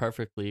fits in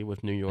perfectly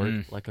with New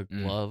York like a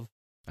glove.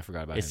 I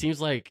forgot about it. It seems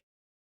like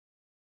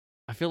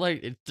I feel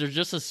like they're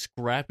just a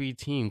scrappy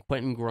team.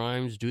 Quentin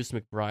Grimes, Deuce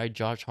McBride,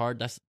 Josh Hart.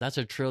 That's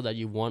a trio that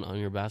you want on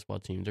your basketball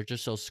team. They're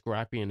just so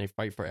scrappy and they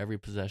fight for every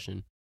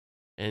possession.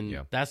 And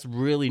that's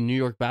really New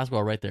York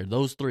basketball right there.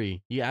 Those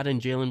 3. You add in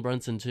Jalen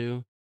Brunson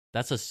too.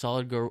 That's a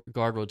solid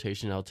guard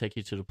rotation that'll take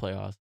you to the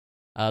playoffs.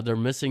 They're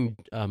missing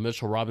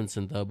Mitchell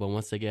Robinson though, but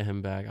once they get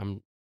him back,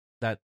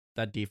 that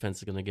defense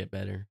is gonna get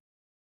better.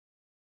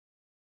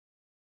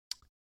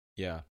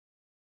 Yeah,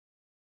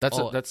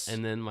 that's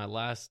and then my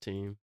last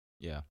team.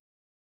 Yeah.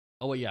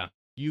 Oh yeah,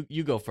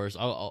 you go first.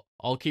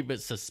 I'll keep it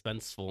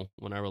suspenseful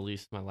when I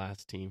release my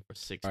last team for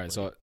 6. All right,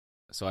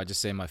 so I just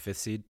say my 5th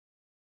seed.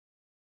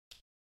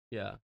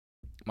 Yeah,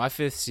 my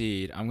 5th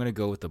seed. I'm gonna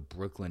go with the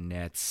Brooklyn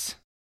Nets.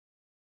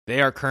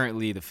 They are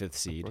currently the 5th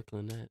seed.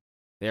 Brooklyn Nets.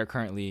 They are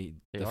currently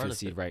the 5th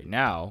seed right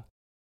now,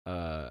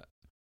 and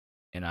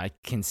I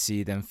can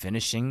see them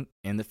finishing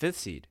in the 5th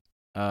seed.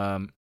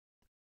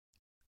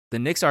 The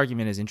Knicks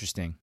argument is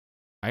interesting.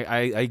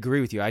 I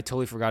agree with you. I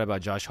totally forgot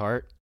about Josh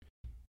Hart,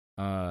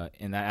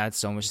 and that adds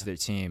so much to their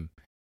team.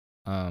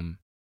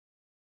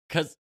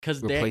 Because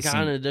they got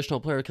an additional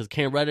player because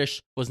Cam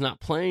Reddish was not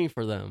playing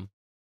for them.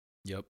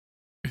 Yep.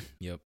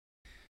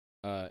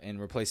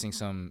 And replacing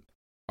some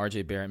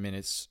RJ Barrett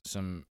minutes,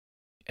 some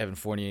Evan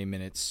Fournier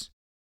minutes.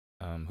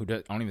 I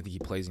don't even think he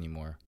plays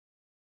anymore.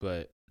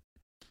 But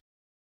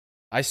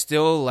I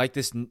still like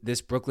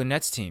this Brooklyn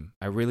Nets team.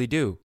 I really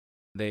do.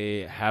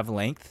 They have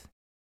length.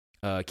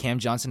 Cam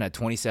Johnson at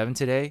 27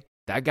 today.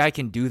 That guy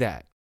can do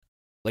that,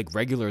 like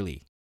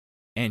regularly.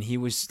 And he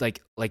was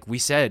like we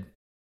said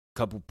a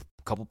couple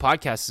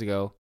podcasts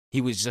ago,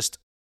 he was just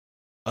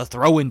a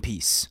throw-in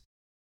piece.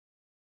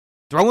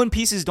 Throw-in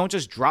pieces don't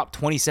just drop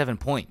 27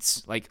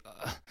 points.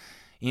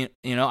 You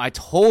know, I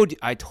told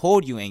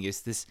you,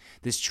 Angus,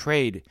 this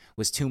trade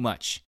was too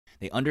much.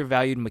 They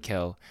undervalued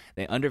Mikal.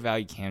 They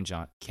undervalued Cam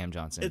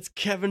Johnson. It's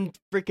Kevin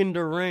freaking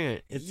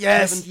Durant.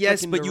 Yes,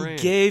 but Durant. You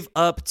gave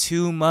up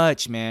too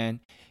much, man.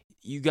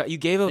 You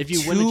gave up. If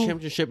you win a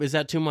championship, is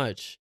that too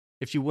much?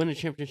 If you win a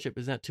championship,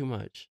 is that too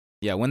much?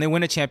 Yeah, when they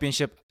win a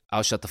championship,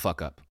 I'll shut the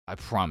fuck up. I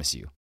promise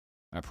you.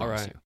 I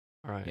promise you.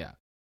 All right. Yeah.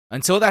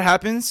 Until that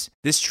happens,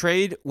 this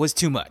trade was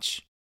too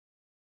much.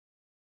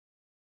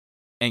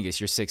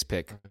 Angus, your 6th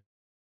pick.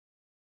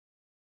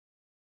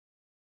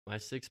 My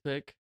 6th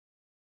pick.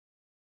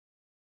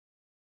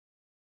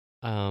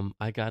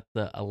 I got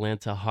the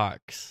Atlanta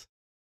Hawks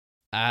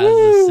as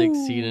the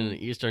 6th seed in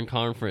the Eastern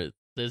Conference.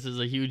 This is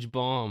a huge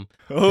bomb.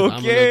 Okay.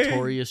 I'm a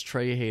notorious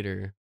Trey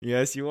hater.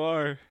 Yes, you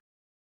are.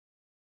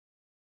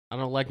 I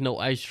don't like no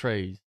ice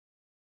trays.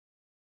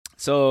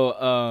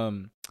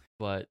 So,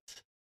 but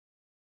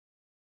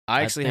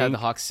I actually had the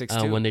Hawks 6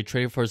 too. When they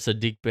traded for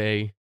Sadiq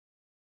Bey.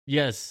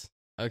 Yes.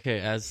 Okay,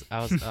 as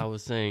I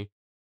was saying,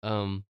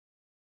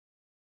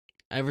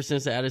 ever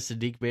since they added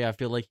Sadiq Bey, I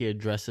feel like he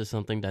addresses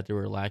something that they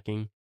were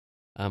lacking.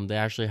 They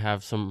actually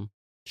have some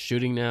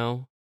shooting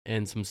now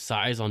and some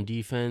size on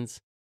defense,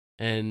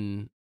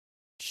 and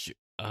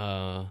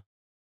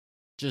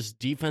just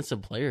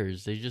defensive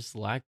players. They just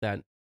lack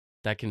that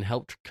can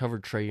help cover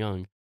Trae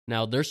Young.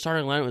 Now, their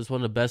starting lineup is one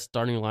of the best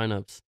starting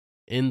lineups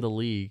in the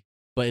league,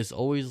 but it's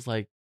always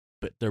like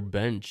but their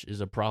bench is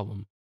a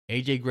problem.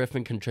 AJ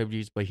Griffin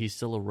contributes, but he's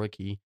still a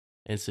rookie,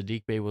 and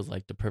Sadiq Bey was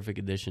like the perfect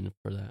addition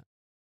for that.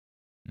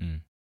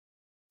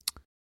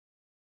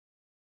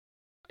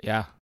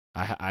 Yeah,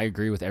 I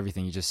agree with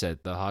everything you just said.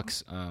 The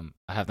Hawks, I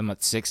have them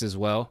at 6 as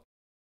well.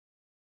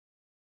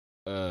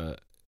 You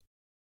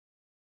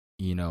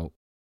know,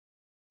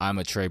 I'm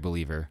a Trae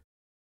believer.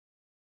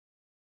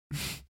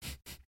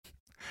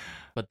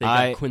 But they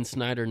got Quinn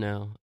Snyder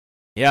now.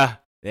 Yeah,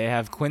 they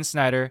have Quinn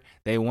Snyder.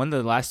 They won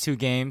the last 2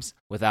 games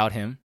without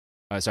him.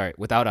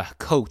 Without a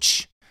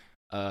coach.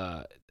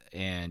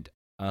 And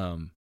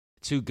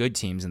 2 good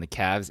teams in the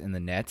Cavs and the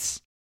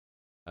Nets,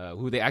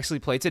 who they actually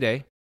play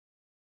today.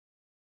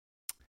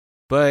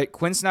 But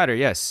Quinn Snyder,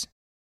 yes,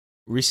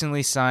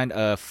 recently signed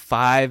a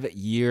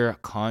 5-year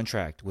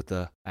contract with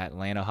the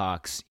Atlanta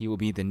Hawks. He will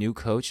be the new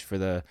coach for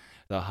the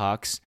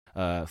Hawks,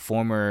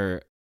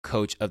 former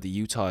coach of the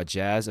Utah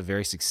Jazz, a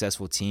very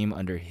successful team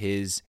under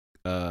his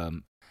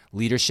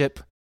leadership.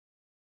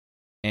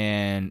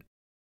 And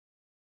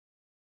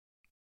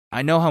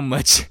I know how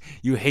much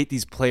you hate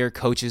these player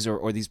coaches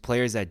or these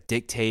players that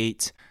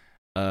dictate,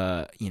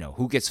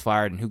 who gets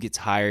fired and who gets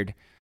hired.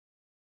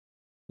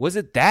 Was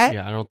it that?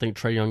 Yeah, I don't think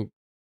Trae Young.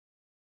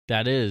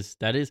 That is.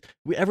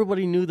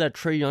 Everybody knew that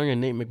Trae Young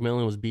and Nate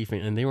McMillan was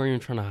beefing, and they weren't even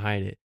trying to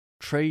hide it.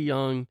 Trae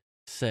Young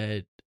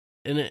said,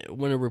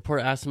 when a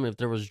reporter asked him if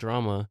there was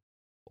drama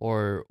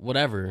or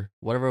whatever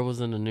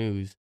was in the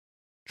news,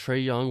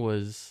 Trae Young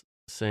was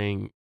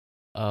saying,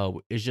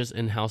 it's just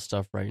in-house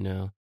stuff right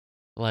now.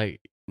 Like,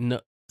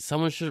 no,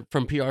 someone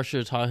from PR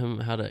should have taught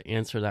him how to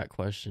answer that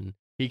question.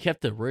 He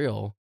kept it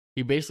real.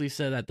 He basically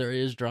said that there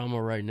is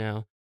drama right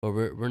now, but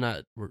we're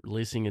not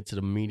releasing it to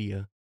the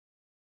media.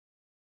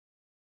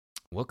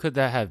 What could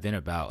that have been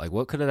about? Like,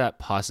 what could that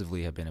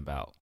possibly have been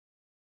about?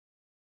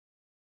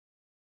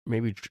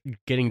 Maybe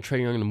getting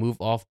Trae Young to move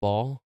off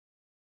ball.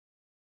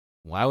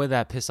 Why would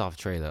that piss off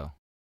Trae, though?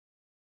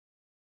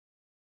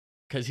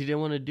 Because he didn't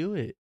want to do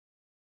it.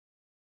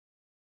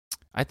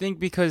 I think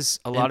because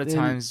a lot of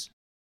times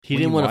he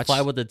didn't want to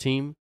fly with the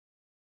team.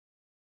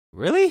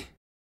 Really?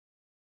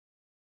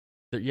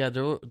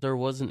 There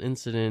was an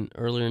incident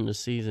earlier in the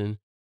season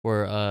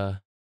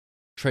where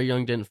Trae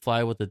Young didn't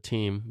fly with the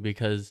team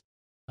because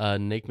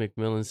Nate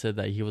McMillan said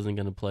that he wasn't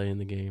going to play in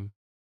the game.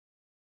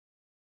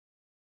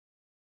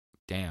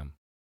 Damn.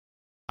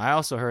 I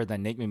also heard that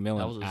Nate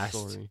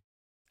McMillan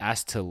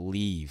asked to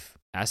leave,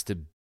 asked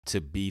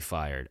to be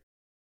fired.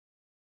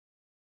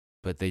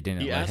 But they didn't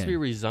let him. He asked me to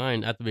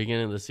resign at the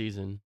beginning of the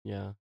season.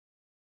 Yeah.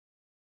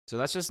 So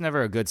that's just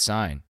never a good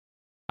sign.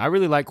 I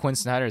really like Quinn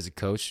Snyder as a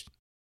coach.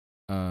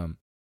 Donovan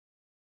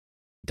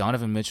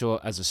Mitchell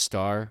as a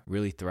star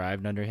really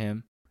thrived under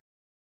him.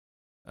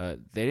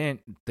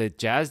 The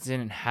Jazz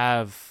didn't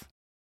have.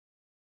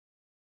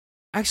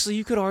 Actually,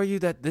 you could argue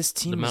that this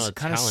team is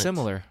kind of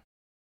similar.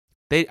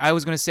 I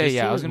was going to say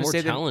more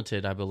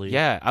talented, I believe.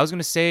 Yeah, I was going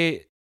to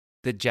say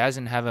the Jazz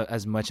didn't have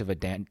as much of a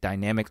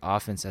dynamic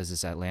offense as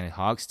this Atlanta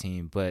Hawks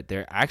team, but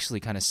they're actually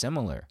kind of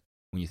similar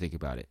when you think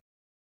about it.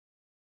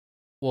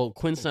 Well,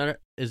 Quinn Snyder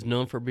is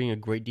known for being a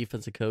great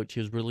defensive coach. He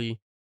was really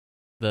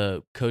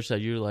the coach that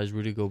utilized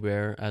Rudy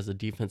Gobert as a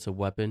defensive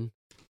weapon.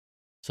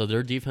 So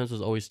their defense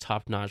was always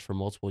top-notch for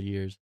multiple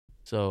years.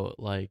 So,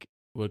 like,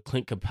 with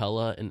Clint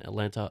Capella in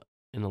Atlanta,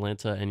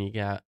 and you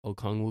got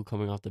Okongwu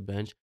coming off the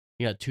bench,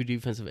 you got 2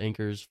 defensive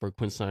anchors for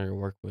Quinn Snyder to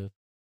work with.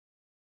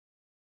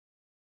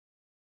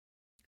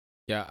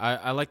 Yeah,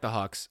 I like the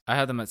Hawks. I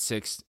have them at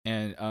 6,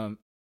 and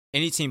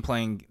any team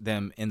playing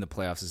them in the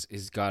playoffs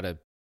is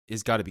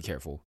gotta be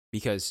careful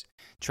because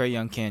Trae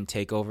Young can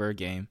take over a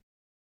game,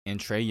 and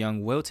Trae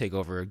Young will take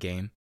over a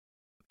game,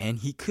 and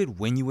he could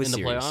win you a series.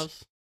 In the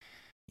playoffs?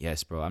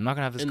 Yes, bro. I'm not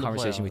gonna have this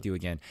conversation with you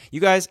again.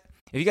 You guys,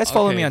 if you guys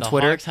follow me on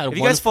Twitter, if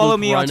you guys follow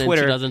me on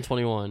Twitter,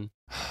 2021.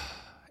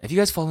 If you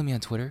guys follow me on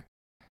Twitter,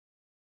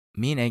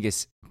 me and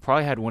Angus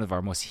probably had one of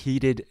our most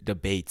heated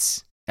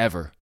debates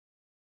ever.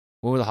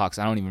 What were the Hawks?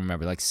 I don't even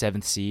remember. Like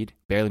 7th seed,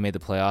 barely made the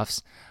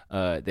playoffs.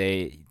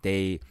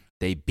 They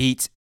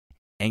beat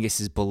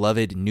Angus's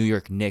beloved New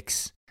York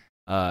Knicks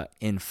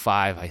in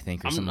 5, I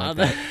think, or something like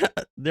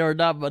that. They were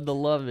not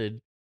beloved.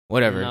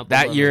 Whatever.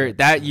 That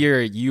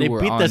year, you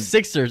were beat the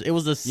Sixers. It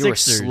was the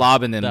Sixers. You were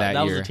slobbing them that year.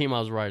 That was the team I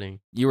was writing.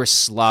 You were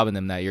slobbing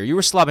them that year. You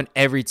were slobbing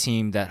every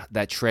team that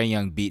Trae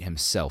Young beat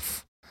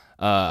himself.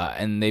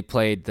 And they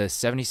played the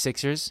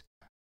 76ers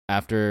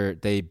after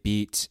they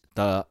beat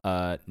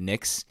the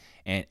Knicks.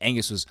 And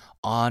Angus was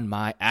on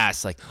my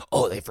ass like,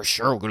 oh, they for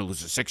sure were going to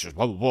lose the Sixers,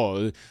 blah,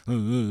 blah,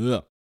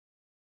 blah.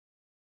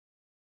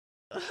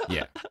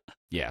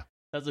 Yeah.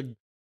 That's a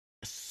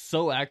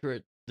so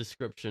accurate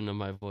description of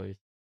my voice.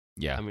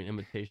 Yeah. I mean,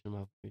 imitation of my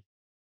voice.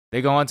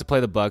 They go on to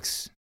play the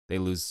Bucks. They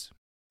lose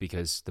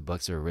because the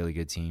Bucks are a really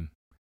good team.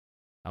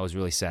 I was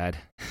really sad.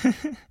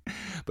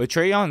 But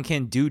Trae Young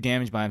can do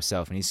damage by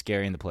himself, and he's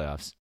scary in the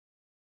playoffs.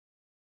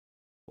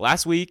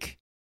 Last week,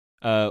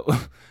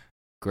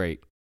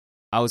 great.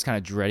 I was kind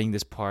of dreading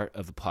this part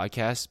of the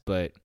podcast,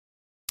 but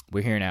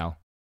we're here now.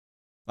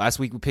 Last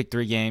week we picked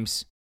 3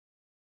 games.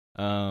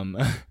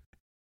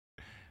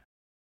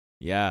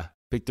 Yeah,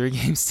 picked 3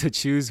 games to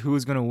choose who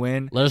was going to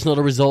win. Let us know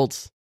the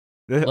results.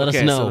 Let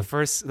us know.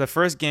 So the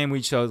first game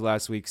we chose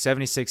last week,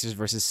 76ers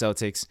versus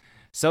Celtics.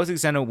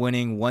 Celtics ended up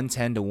winning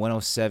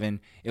 110-107.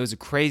 It was a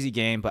crazy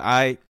game, but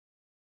I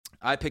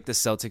picked the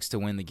Celtics to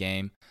win the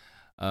game.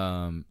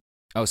 I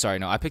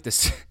picked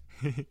the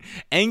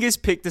Angus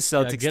picked the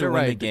Celtics to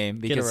win the game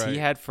because he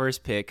had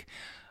first pick.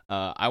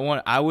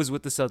 I was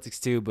with the Celtics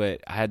too,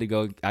 but I had to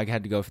go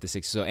for the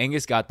Sixers. So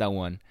Angus got that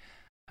one.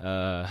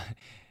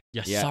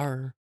 Yes,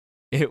 sir.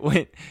 It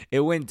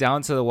went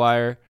down to the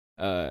wire.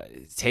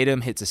 Tatum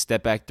hits a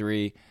step back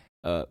 3,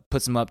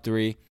 puts him up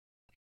 3,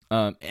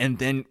 and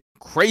then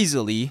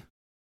crazily,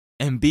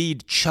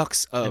 Embiid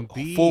chucks a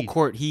full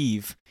court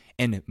heave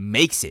and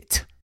makes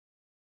it.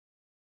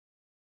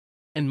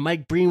 And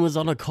Mike Breen was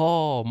on a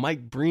call.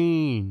 Mike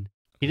Breen.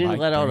 He didn't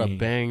let out a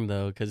bang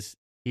though, because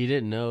he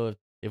didn't know if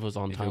it was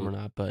on time or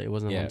not. But it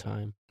wasn't on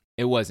time.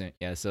 It wasn't.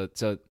 Yeah. So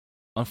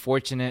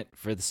unfortunate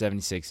for the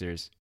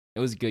 76ers. It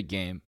was a good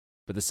game,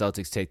 but the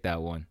Celtics take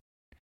that one.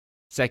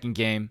 Second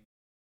game,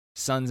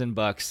 Suns and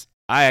Bucks.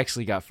 I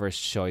actually got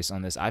first choice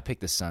on this. I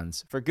picked the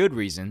Suns for good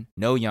reason.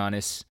 No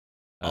Giannis.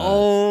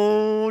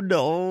 No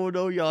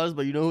Giannis,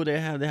 but you know who they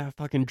have? They have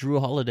fucking Drew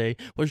Holiday.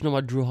 What you know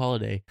about Drew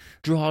Holiday?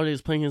 Drew Holiday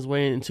is playing his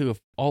way into an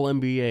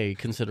All-NBA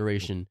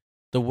consideration.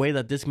 The way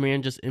that this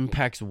man just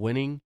impacts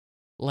winning,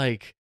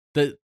 like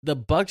the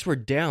Bucks were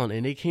down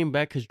and they came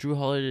back because Drew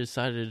Holiday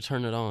decided to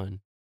turn it on.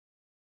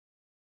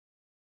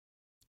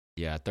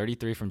 Yeah,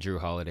 33 from Drew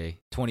Holiday,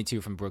 22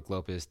 from Brook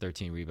Lopez,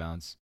 13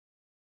 rebounds.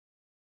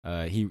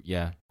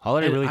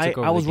 Holiday really took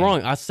over. I was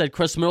wrong. I said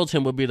Chris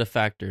Middleton would be the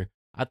factor.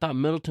 I thought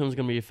Middleton was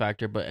going to be a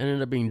factor, but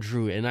ended up being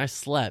Drew, and I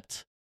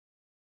slept.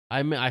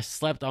 I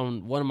slept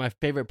on one of my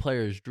favorite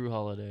players, Drew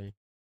Holiday.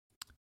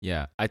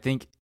 Yeah, I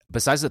think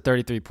besides the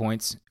 33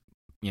 points,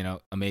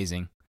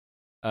 amazing.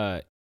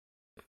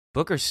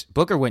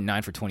 Booker went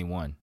 9 for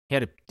 21. He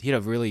had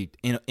a really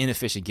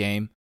inefficient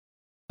game.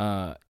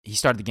 He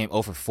started the game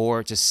 0 for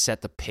 4, just set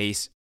the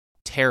pace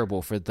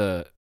terrible for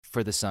the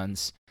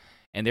Suns,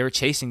 and they were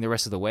chasing the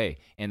rest of the way,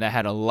 and that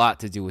had a lot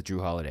to do with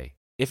Drew Holiday.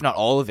 If not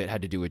all of it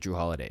had to do with Drew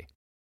Holiday.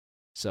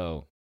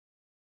 So,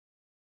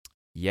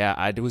 yeah,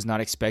 I was not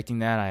expecting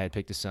that. I had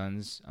picked the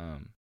Suns.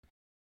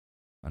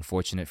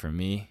 Unfortunate for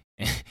me.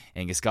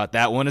 Angus got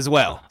that one as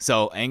well.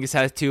 So, Angus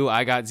has 2.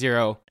 I got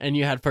 0. And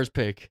you had first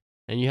pick.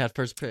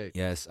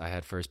 Yes, I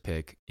had first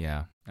pick.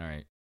 Yeah. All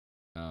right.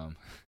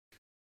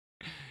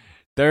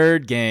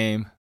 Third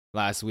game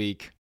last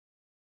week.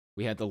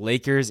 We had the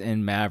Lakers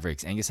and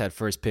Mavericks. Angus had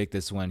first pick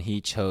this one.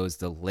 He chose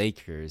the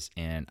Lakers,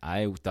 and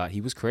I thought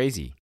he was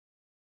crazy.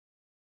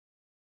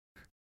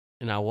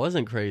 And I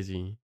wasn't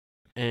crazy.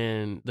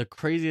 And the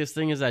craziest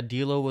thing is that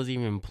D'Lo wasn't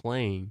even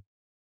playing.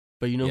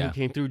 But you know who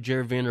came through?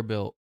 Jared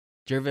Vanderbilt.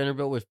 Jared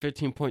Vanderbilt with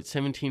 15 points,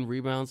 17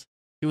 rebounds.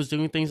 He was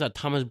doing things that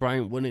Thomas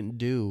Bryant wouldn't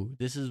do.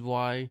 This is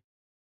why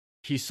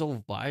he's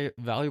so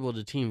valuable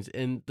to teams.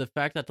 And the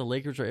fact that the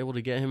Lakers are able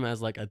to get him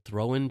as like a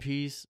throw-in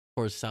piece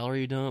for a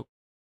salary dump,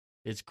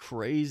 it's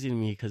crazy to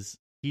me because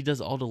he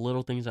does all the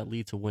little things that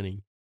lead to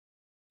winning.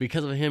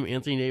 Because of him,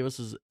 Anthony Davis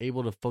was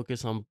able to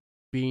focus on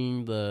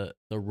being the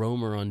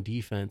roamer on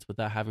defense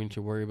without having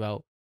to worry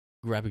about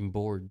grabbing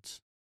boards.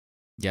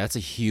 Yeah, that's a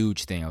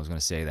huge thing. I was going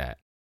to say that.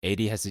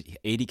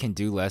 AD can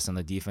do less on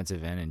the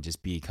defensive end and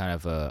just be kind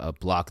of a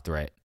block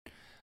threat.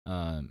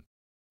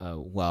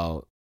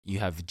 While you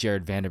have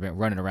Jared Vanderbilt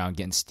running around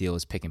getting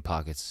steals, picking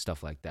pockets,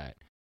 stuff like that.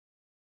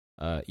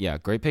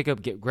 Great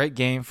pickup, great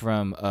game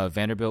from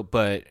Vanderbilt.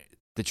 But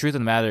the truth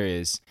of the matter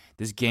is,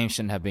 this game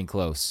shouldn't have been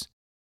close.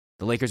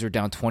 The Lakers were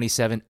down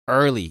 27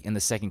 early in the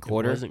second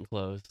quarter. It wasn't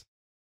close.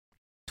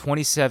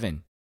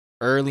 27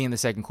 early in the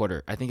second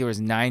quarter. I think there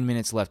was 9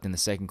 minutes left in the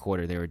second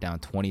quarter. They were down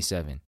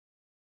 27.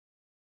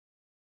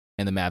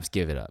 And the Mavs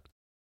give it up.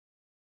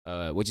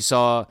 What you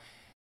saw,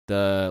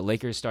 the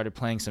Lakers started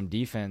playing some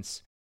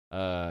defense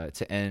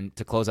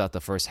to close out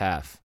the first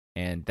half.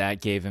 And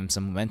that gave him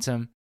some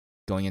momentum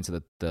going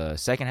into the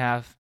second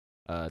half.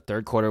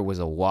 Third quarter was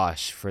a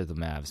wash for the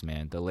Mavs,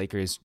 man. The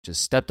Lakers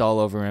just stepped all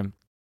over him,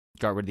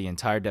 got rid of the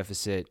entire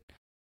deficit.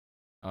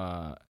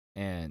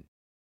 And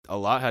a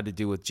lot had to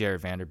do with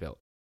Jared Vanderbilt.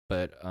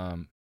 But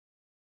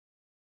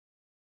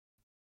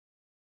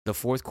the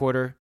fourth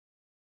quarter,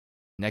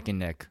 neck and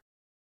neck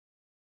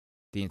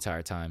the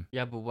entire time.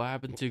 Yeah, but what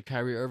happened to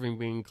Kyrie Irving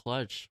being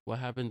clutch? What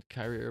happened to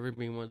Kyrie Irving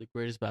being one of the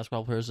greatest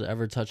basketball players to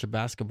ever touch a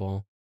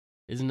basketball?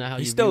 Isn't that how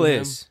he you still view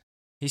is? Him?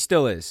 He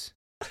still is.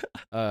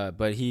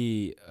 But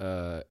he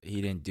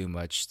didn't do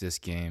much this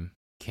game.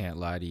 Can't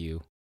lie to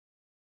you.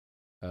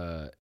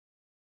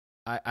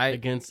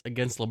 Against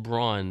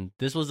LeBron,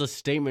 this was a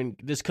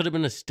statement. This could have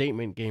been a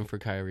statement game for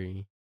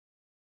Kyrie.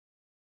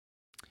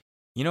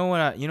 You know what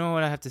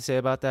I have to say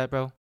about that,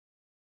 bro?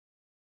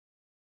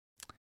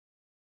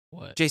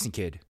 What? Jason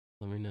Kidd.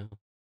 Let me know.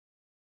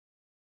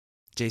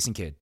 Jason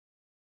Kidd.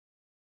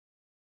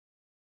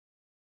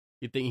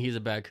 You think he's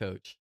a bad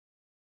coach?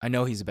 I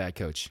know he's a bad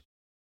coach.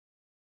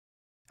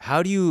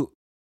 How do you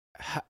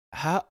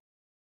how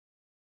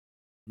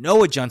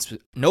no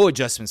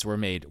adjustments were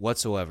made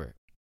whatsoever.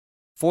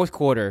 Fourth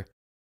quarter,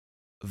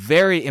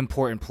 very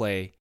important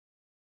play.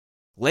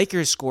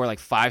 Lakers score like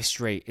 5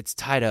 straight. It's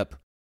tied up.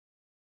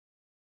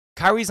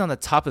 Kyrie's on the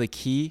top of the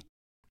key.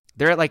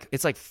 They're at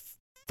it's like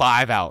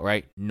 5 out,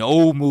 right?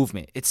 No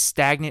movement. It's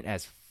stagnant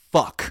as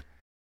fuck.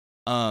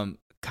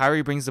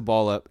 Kyrie brings the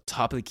ball up,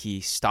 top of the key,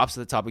 stops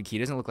at the top of the key.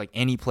 Doesn't look like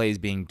any play is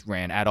being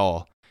ran at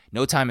all.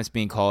 No time is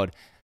being called.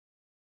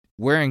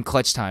 We're in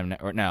clutch time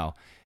right now.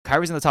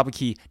 Kyrie's on the top of the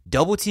key.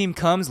 Double team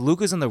comes.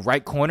 Luka's on the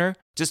right corner,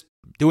 just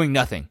doing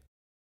nothing.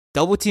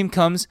 Double team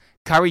comes.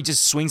 Kyrie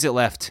just swings it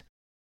left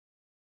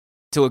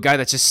to a guy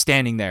that's just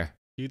standing there.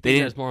 Do you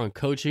think that's more on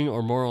coaching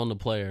or more on the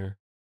player?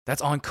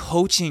 That's on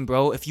coaching,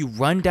 bro. If you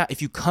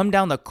come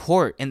down the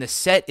court and the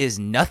set is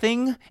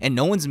nothing and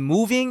no one's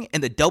moving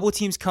and the double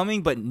team's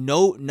coming but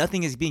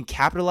nothing is being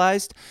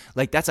capitalized,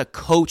 like that's a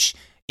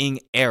coaching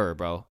error,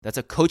 bro. That's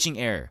a coaching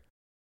error.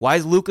 Why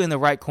is Luka in the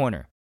right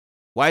corner?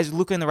 Why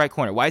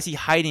is he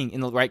hiding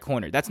in the right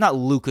corner? That's not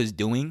Luka's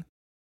doing.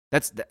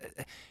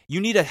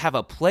 You need to have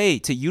a play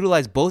to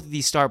utilize both of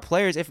these star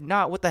players. If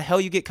not, what the hell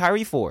you get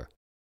Kyrie for?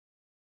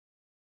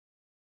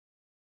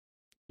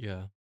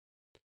 Yeah.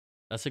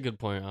 That's a good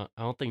point. I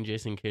don't think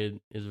Jason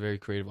Kidd is a very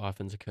creative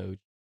offensive coach.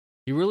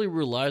 He really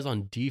relies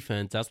on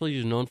defense. That's what he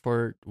was known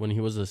for when he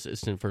was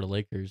assistant for the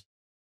Lakers.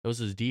 It was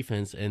his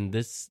defense, and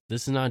this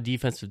is not a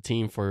defensive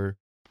team for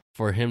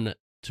him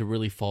to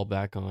really fall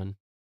back on.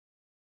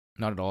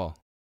 Not at all.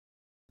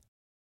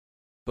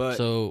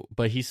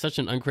 But he's such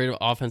an uncreative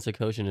offensive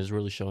coach and is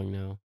really showing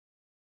now.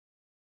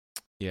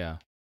 Yeah.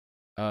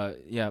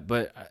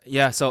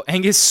 So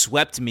Angus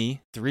swept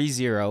me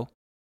 3-0.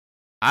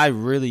 I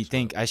really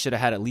think I should have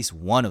had at least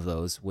one of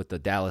those with the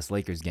Dallas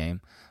Lakers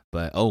game,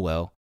 but oh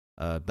well.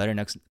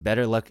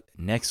 Better luck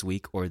next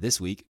week or this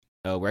week.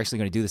 We're actually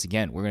going to do this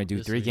again. We're going to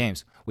do 3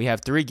 games. We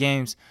have 3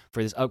 games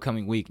for this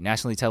upcoming week,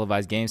 nationally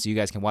televised games, so you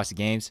guys can watch the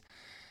games.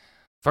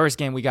 First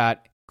game, we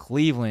got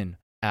Cleveland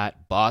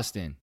at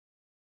Boston.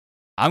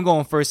 I'm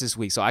going first this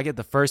week, so I get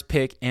the first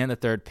pick and the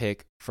third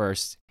pick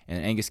first,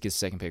 and Angus gets the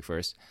second pick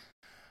first.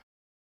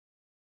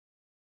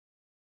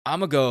 I'm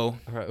going to go.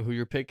 All right, who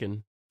you're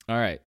picking? All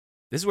right.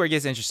 This is where it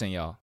gets interesting,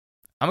 y'all.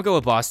 I'm going to go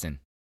with Boston.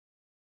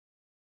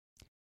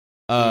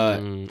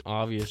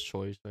 Obvious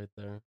choice right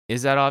there.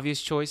 Is that obvious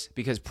choice?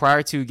 Because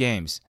prior 2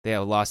 games, they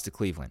have lost to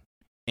Cleveland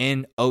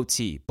in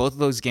OT. Both of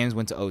those games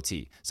went to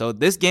OT. So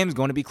this game is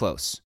going to be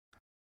close.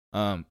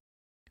 Why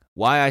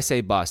I say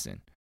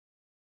Boston?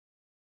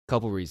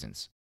 Couple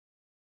reasons.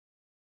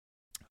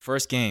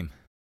 First game,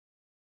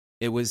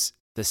 it was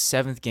the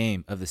 7th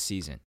game of the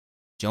season.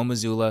 Joe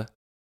Mazzulla,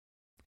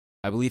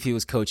 I believe he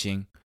was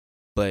coaching,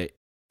 but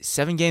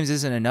 7 games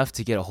isn't enough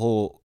to get a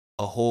whole,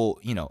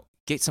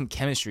 get some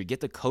chemistry,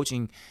 get the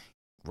coaching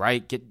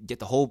right, get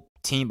the whole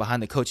team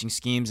behind the coaching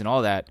schemes and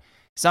all that.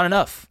 It's not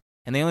enough.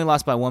 And they only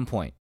lost by 1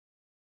 point.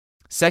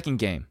 Second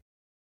game,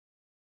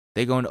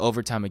 they go into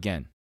overtime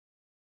again.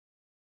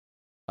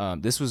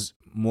 This was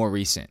more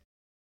recent.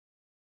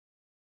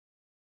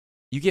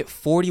 You get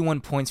 41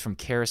 points from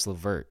Karis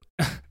LeVert.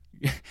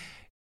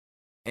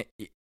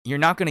 You're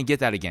not going to get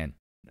that again,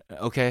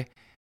 okay?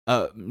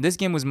 This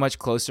game was much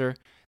closer.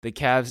 The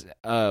Cavs,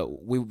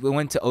 we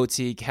went to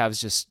OT.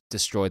 Cavs just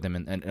destroyed them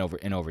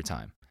in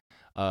overtime.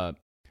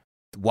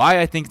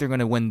 Why I think they're going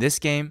to win this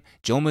game,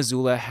 Joe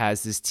Mazzulla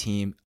has this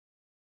team.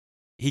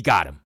 He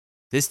got him.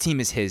 This team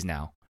is his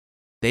now.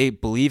 They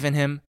believe in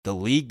him. The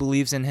league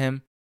believes in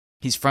him.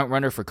 He's front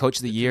runner for Coach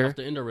of the Year.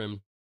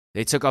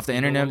 They took off the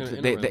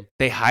interim.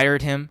 They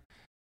hired him.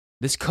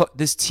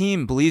 This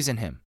team believes in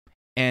him.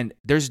 And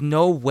there's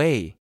no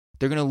way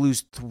they're going to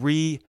lose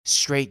 3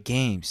 straight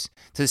games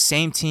to the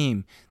same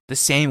team the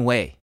same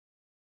way.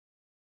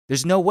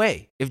 There's no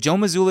way. If Joe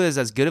Mazzulla is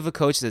as good of a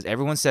coach as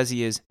everyone says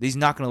he is, he's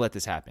not going to let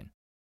this happen.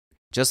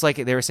 Just like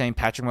they were saying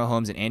Patrick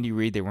Mahomes and Andy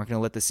Reid, they weren't going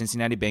to let the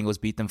Cincinnati Bengals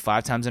beat them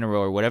 5 times in a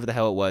row or whatever the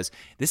hell it was.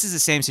 This is the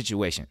same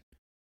situation.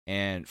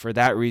 And for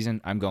that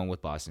reason, I'm going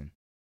with Boston.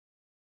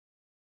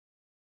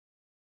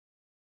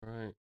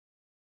 Right.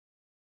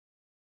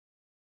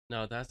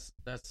 No, that's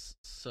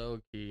so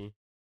key.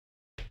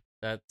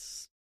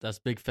 That's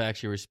big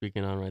facts you were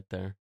speaking on right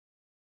there.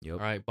 Yep. All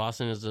right,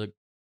 Boston is a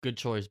good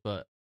choice,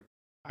 but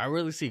I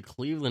really see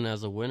Cleveland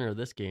as a winner of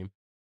this game.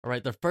 All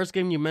right, the first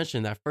game you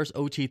mentioned, that first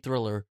OT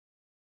thriller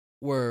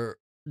where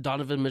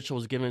Donovan Mitchell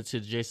was given it to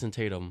Jason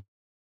Tatum.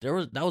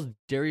 That was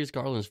Darius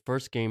Garland's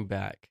first game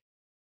back.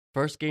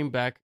 First game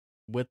back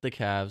with the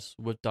Cavs,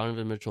 with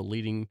Donovan Mitchell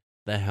leading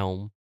the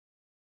helm.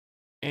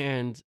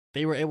 And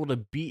they were able to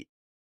beat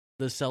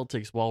the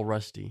Celtics while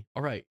rusty.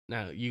 All right,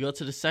 now you go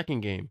to the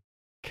second game.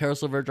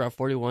 Karis LeVert dropped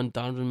 41,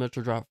 Donovan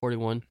Mitchell dropped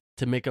 41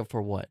 to make up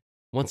for what?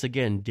 Once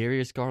again,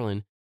 Darius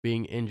Garland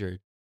being injured.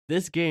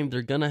 this game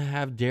they're gonna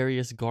have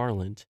Darius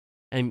Garland,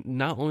 and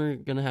not only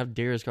gonna have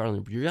Darius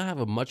Garland, but you're gonna have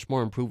a much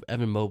more improved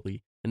Evan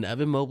Mobley, and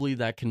Evan Mobley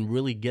that can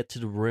really get to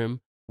the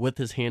rim with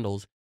his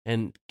handles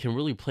and can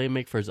really play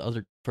make for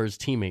his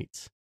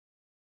teammates.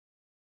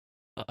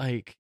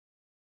 Like,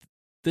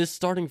 this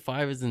starting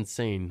five is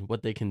insane.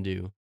 What they can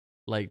do,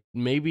 like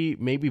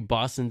maybe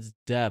Boston's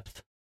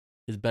depth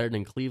is better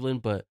than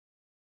Cleveland, but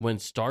when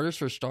starters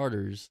for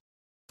starters,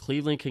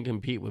 Cleveland can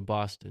compete with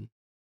Boston.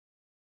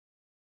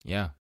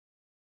 Yeah.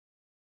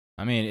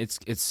 I mean,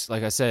 it's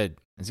like I said,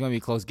 it's going to be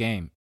a close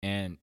game.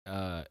 And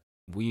I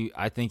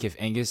think if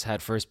Angus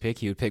had first pick,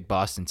 he would pick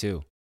Boston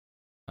too.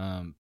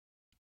 But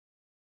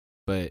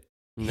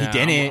he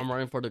didn't. I'm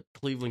running for the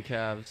Cleveland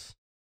Cavs.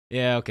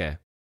 Yeah, okay.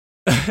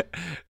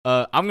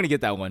 I'm going to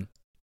get that one.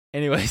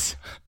 Anyways,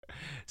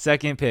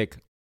 second pick,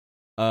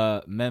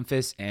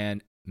 Memphis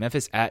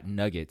at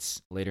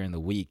Nuggets later in the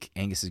week.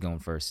 Angus is going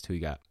first. Who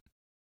you got?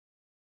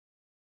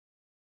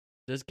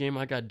 This game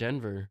I got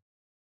Denver.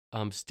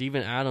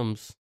 Steven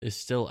Adams is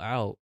still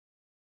out,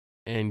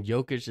 and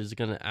Jokic is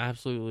going to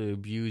absolutely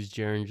abuse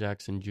Jaren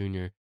Jackson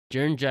Jr.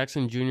 Jaren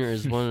Jackson Jr.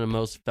 is one of the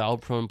most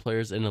foul-prone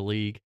players in the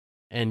league,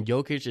 and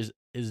Jokic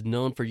is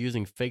known for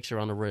using fakes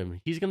around the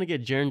rim. He's going to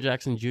get Jaren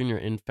Jackson Jr.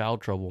 in foul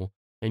trouble,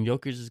 and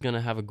Jokic is going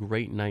to have a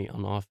great night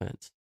on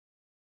offense.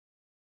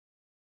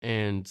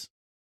 And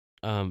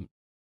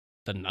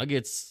the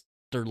Nuggets,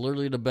 they're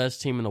literally the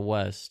best team in the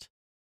West,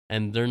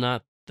 and they're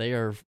not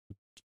there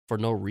for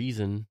no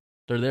reason.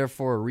 They're there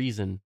for a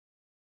reason.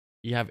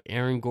 You have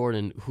Aaron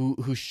Gordon,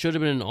 who should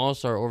have been an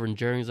all-star over in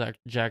Jaren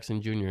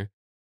Jackson Jr.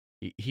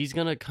 He's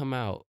going to come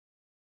out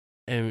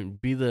and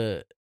be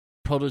the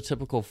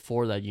prototypical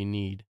four that you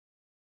need.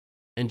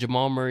 And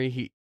Jamal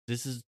Murray,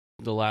 this is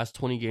the last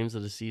 20 games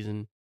of the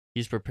season.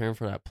 He's preparing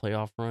for that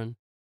playoff run.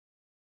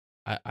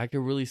 I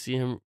could really see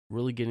him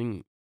really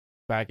getting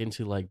back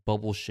into like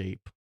bubble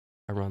shape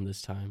around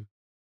this time.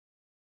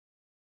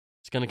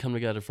 It's going to come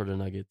together for the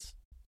Nuggets.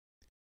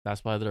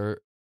 That's why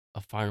they're a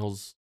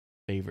finals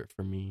favorite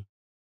for me.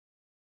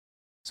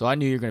 So I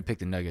knew you were going to pick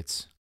the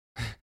Nuggets.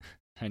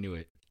 I knew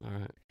it. All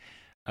right.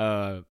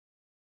 I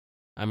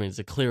mean, it's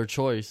a clear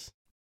choice.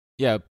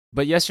 Yeah,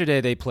 but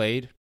yesterday they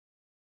played,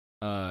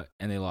 and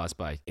they lost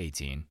by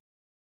 18.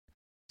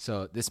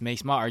 So this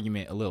makes my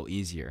argument a little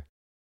easier.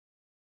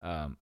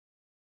 They're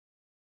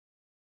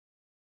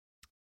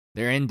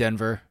in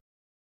Denver,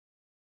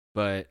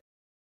 but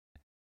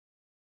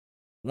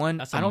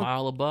that's a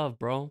mile above,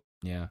 bro.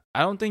 Yeah,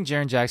 I don't think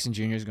Jaren Jackson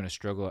Jr. is going to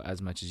struggle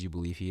as much as you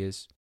believe he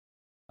is.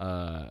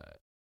 Jokic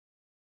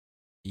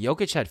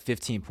had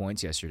 15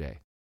 points yesterday,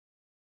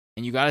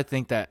 and you got to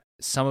think that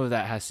some of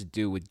that has to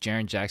do with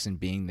Jaren Jackson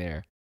being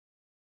there,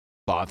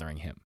 bothering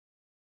him.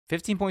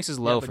 15 points is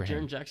low for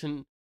him. Jaren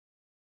Jackson,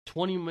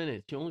 20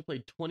 minutes. He only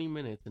played 20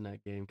 minutes in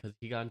that game because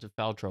he got into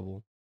foul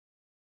trouble.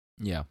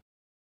 Yeah.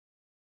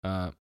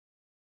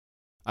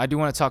 I do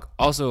want to talk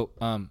also.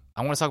 I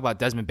want to talk about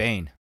Desmond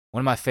Bane,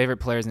 one of my favorite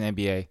players in the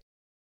NBA.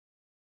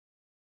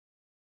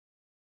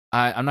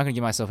 I'm not going to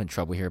get myself in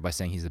trouble here by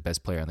saying he's the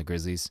best player on the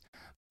Grizzlies,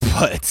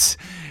 but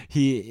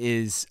he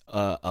is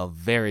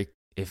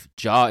if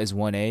Ja is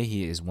 1A,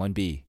 he is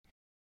 1B.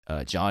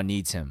 Ja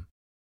needs him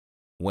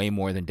way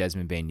more than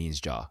Desmond Bane needs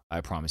Ja.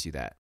 I promise you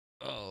that.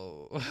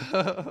 Oh.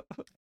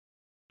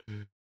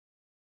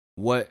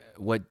 What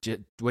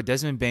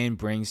Desmond Bane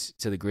brings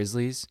to the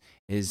Grizzlies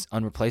is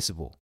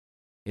unreplaceable.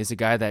 He's a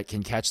guy that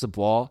can catch the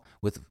ball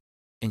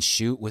and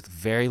shoot with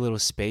very little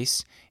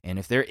space. And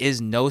if there is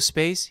no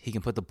space, he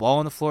can put the ball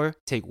on the floor,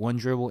 take one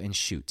dribble, and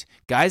shoot.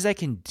 Guys that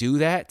can do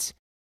that,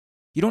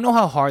 you don't know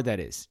how hard that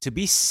is. To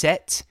be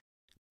set,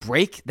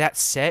 break that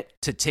set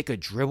to take a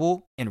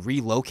dribble and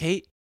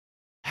relocate,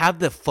 have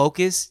the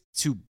focus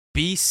to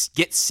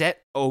get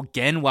set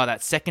again while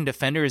that second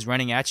defender is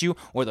running at you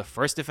or the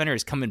first defender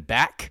is coming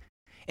back,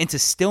 and to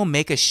still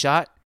make a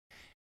shot.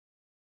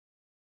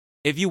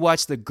 If you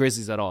watch the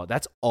Grizzlies at all,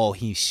 that's all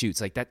he shoots.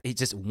 Like that, it's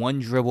just one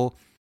dribble,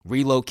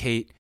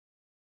 relocate,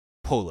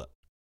 pull up.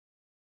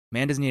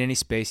 Man doesn't need any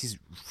space. He's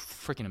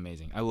freaking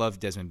amazing. I love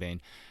Desmond Bane.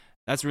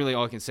 That's really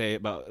all I can say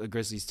about the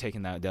Grizzlies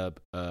taking that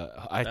dub.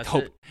 I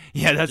hope.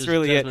 Yeah, that's just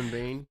really Desmond it.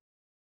 Bane?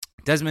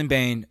 Desmond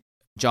Bane,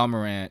 John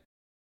Morant.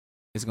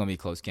 It's going to be a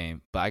close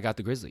game, but I got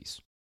the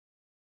Grizzlies.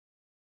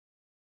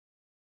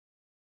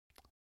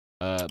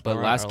 But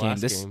last game,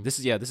 this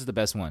is the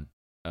best one.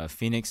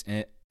 Phoenix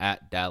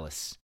at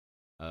Dallas.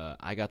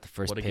 I got the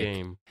first pick. What a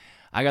game.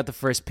 I got the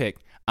first pick.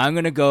 I'm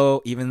going to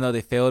go, even though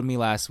they failed me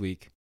last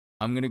week,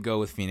 I'm going to go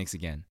with Phoenix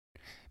again.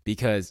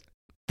 Because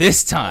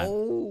this time,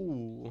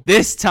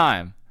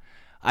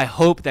 I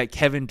hope that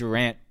Kevin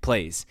Durant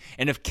plays.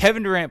 And if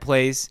Kevin Durant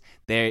plays,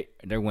 they're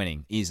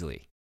winning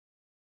easily.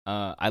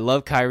 I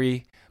love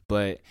Kyrie,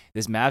 but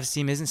this Mavs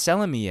team isn't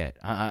selling me yet.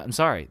 I'm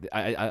sorry.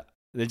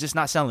 They're just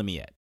not selling me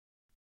yet.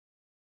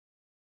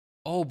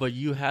 Oh, but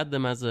you had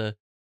them as a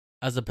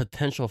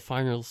potential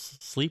finals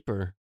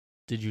sleeper,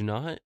 did you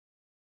not?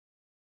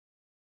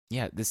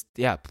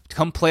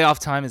 Come playoff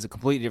time is a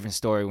completely different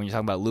story when you're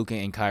talking about Luka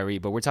and Kyrie,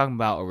 but we're talking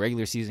about a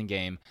regular season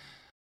game.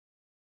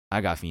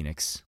 I got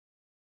Phoenix.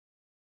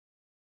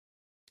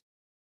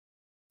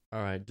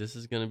 All right, this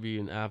is gonna be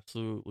an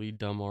absolutely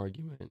dumb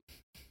argument,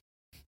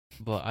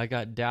 but I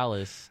got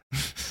Dallas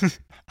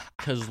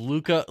because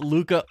Luka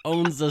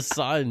owns the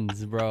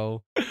Suns,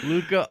 bro.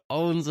 Luka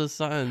owns the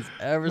Suns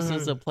ever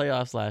since the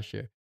playoffs last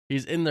year.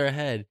 He's in their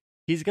head.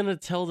 He's gonna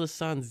tell the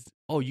Suns,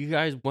 "Oh, you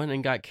guys went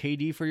and got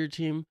KD for your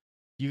team.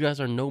 You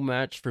guys are no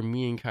match for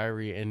me and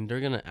Kyrie," and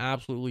they're gonna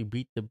absolutely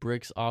beat the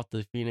bricks off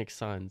the Phoenix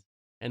Suns,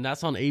 and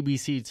that's on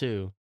ABC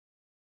too.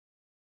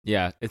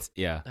 Yeah.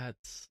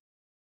 That's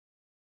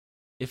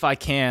If I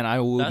can, I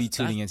will be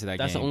tuning into that game.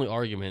 That's the only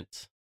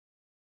argument.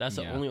 That's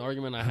the only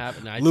argument I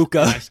have, and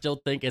Luka. I still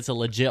think it's a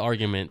legit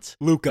argument.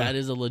 Luka. That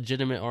is a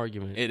legitimate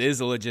argument. It is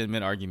a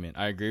legitimate argument.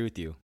 I agree with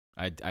you.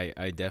 I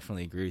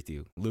definitely agree with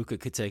you. Luka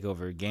could take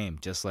over a game,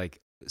 just like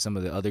some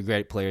of the other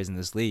great players in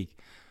this league.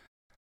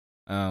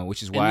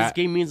 Which is why and this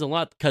game means a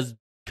lot because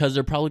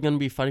they're probably going to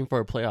be fighting for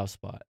a playoff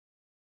spot.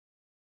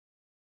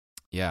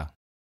 Yeah.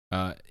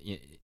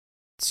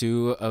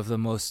 Two of the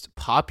most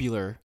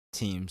popular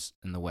teams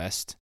in the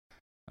West.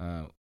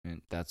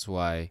 And that's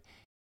why,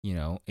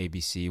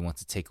 ABC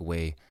wants to take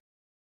away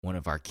one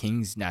of our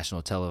Kings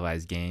national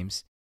televised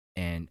games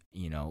and,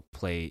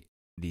 play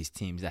these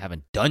teams that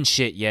haven't done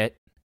shit yet.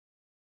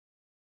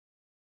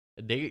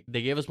 They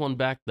gave us one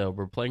back, though.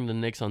 We're playing the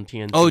Knicks on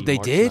TNT. Oh, they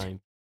March did? 9th.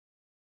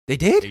 They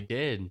did?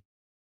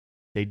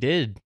 They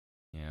did.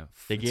 Yeah.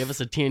 They gave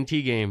us a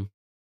TNT game.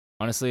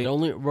 Honestly,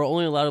 we're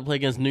only allowed to play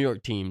against New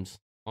York teams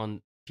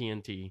on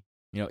TNT.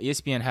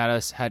 ESPN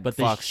had but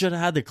Fox. They should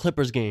have had the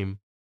Clippers game.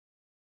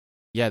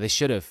 Yeah, they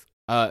should have.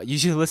 You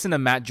should listen to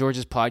Matt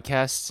George's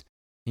podcast.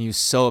 He was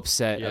so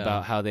upset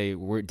about how they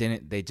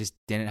just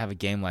didn't have a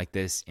game like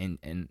this.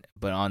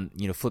 But on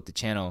flip the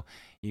channel,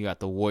 you got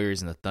the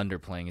Warriors and the Thunder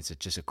playing. It's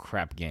just a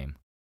crap game.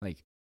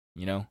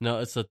 No,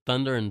 it's the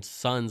Thunder and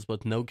Suns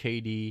with no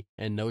KD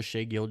and no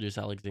Shai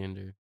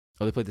Gilgeous-Alexander.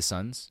 Oh, they played the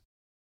Suns?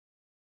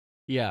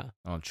 Yeah.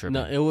 Oh, I'm tripping.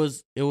 No, it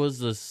was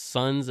the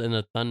Suns and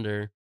the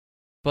Thunder.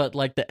 But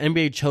the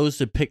NBA chose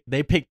to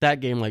they picked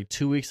that game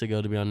 2 weeks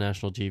ago to be on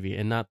national TV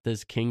and not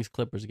this Kings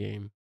Clippers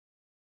game.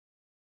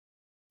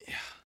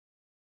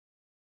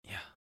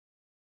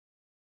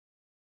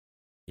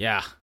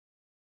 Yeah.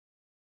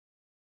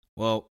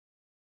 Well,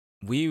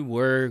 we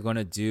were going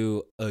to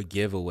do a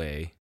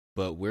giveaway,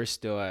 but we're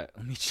still at,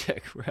 let me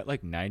check, we're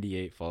at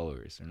 98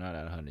 followers. We're not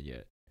at 100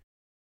 yet.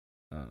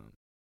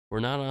 We're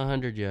not at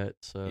 100 yet,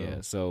 so. Yeah,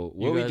 so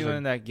we'll be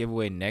doing that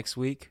giveaway next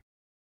week.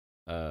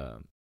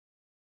 Well,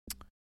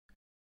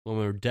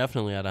 we're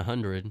definitely at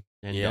 100,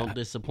 and don't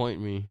disappoint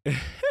me.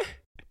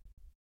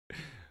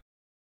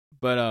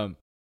 But,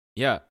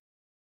 yeah,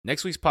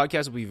 next week's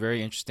podcast will be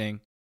very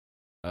interesting.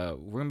 We're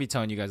going to be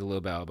telling you guys a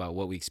little bit about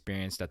what we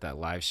experienced at that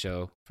live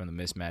show from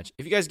the Mismatch.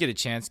 If you guys get a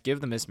chance, give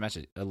the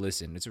Mismatch a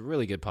listen. It's a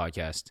really good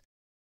podcast.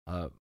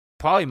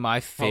 Probably my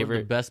favorite.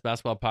 Probably the best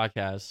basketball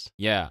podcast.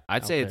 Yeah,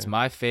 I'd say it's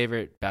my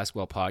favorite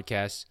basketball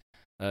podcast.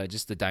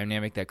 Just the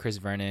dynamic that Chris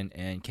Vernon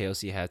and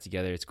KOC had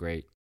together, it's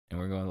great. And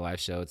we're going to the live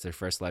show. It's their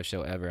first live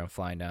show ever. I'm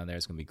flying down there.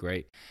 It's going to be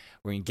great.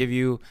 We're going to give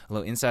you a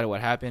little insight of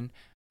what happened.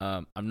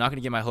 I'm not going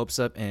to get my hopes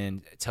up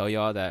and tell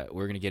y'all that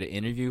we're going to get an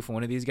interview for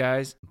one of these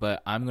guys,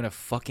 but I'm going to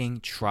fucking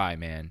try,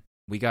 man.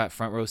 We got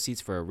front row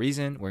seats for a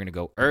reason. We're going to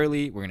go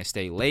early. We're going to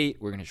stay late.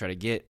 We're going to try to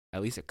get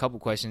at least a couple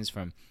questions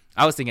from,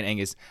 I was thinking,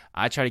 Angus,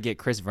 I try to get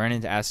Chris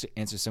Vernon to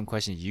answer some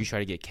questions. You try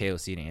to get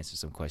KOC to answer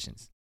some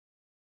questions.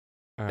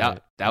 All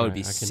that right. would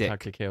be sick. I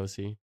can talk to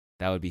KOC.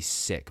 That would be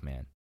sick,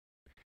 man.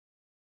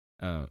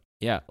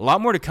 Yeah, a lot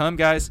more to come,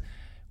 guys.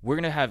 We're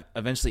going to have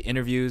eventually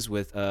interviews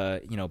with,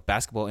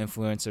 basketball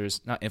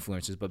influencers, not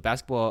influencers, but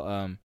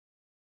basketball,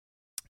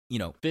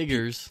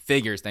 figures.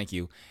 Figures, thank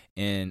you,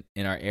 in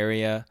our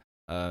area,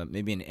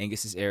 maybe in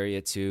Angus's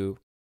area too.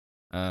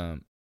 Yeah,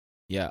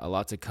 a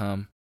lot to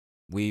come.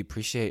 We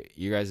appreciate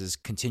you guys'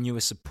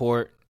 continuous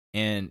support.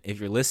 And if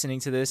you're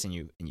listening to this and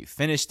you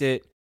finished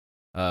it,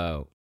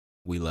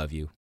 we love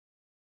you.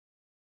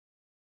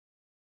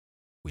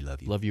 We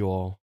love you. Love you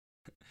all.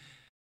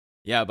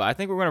 Yeah, but I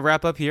think we're going to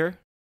wrap up here.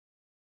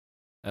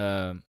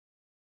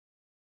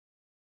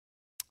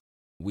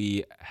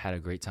 We had a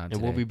great time today.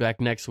 And we'll be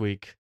back next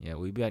week. Yeah,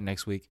 we'll be back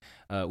next week.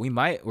 We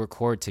might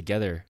record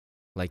together,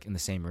 in the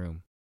same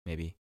room,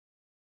 maybe.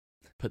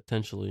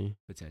 Potentially,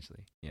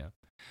 yeah.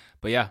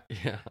 But yeah.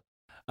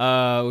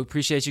 Yeah. We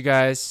appreciate you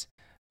guys.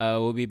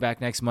 We'll be back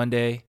next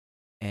Monday.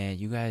 And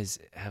you guys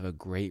have a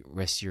great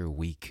rest of your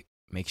week.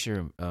 Make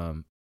sure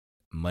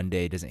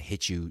Monday doesn't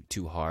hit you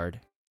too hard,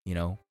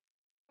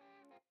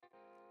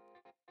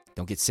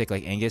 Don't get sick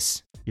like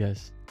Angus.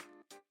 Yes.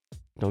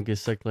 Don't get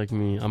sick like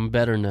me. I'm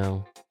better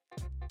now.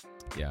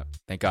 Yeah.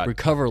 Thank God.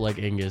 Recover like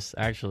Angus,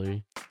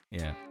 actually.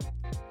 Yeah.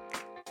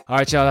 All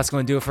right, y'all. That's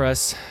going to do it for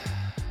us.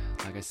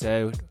 Like I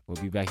said,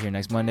 we'll be back here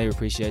next Monday. We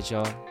appreciate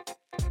y'all.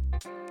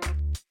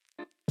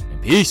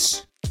 And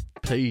peace.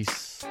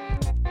 Peace.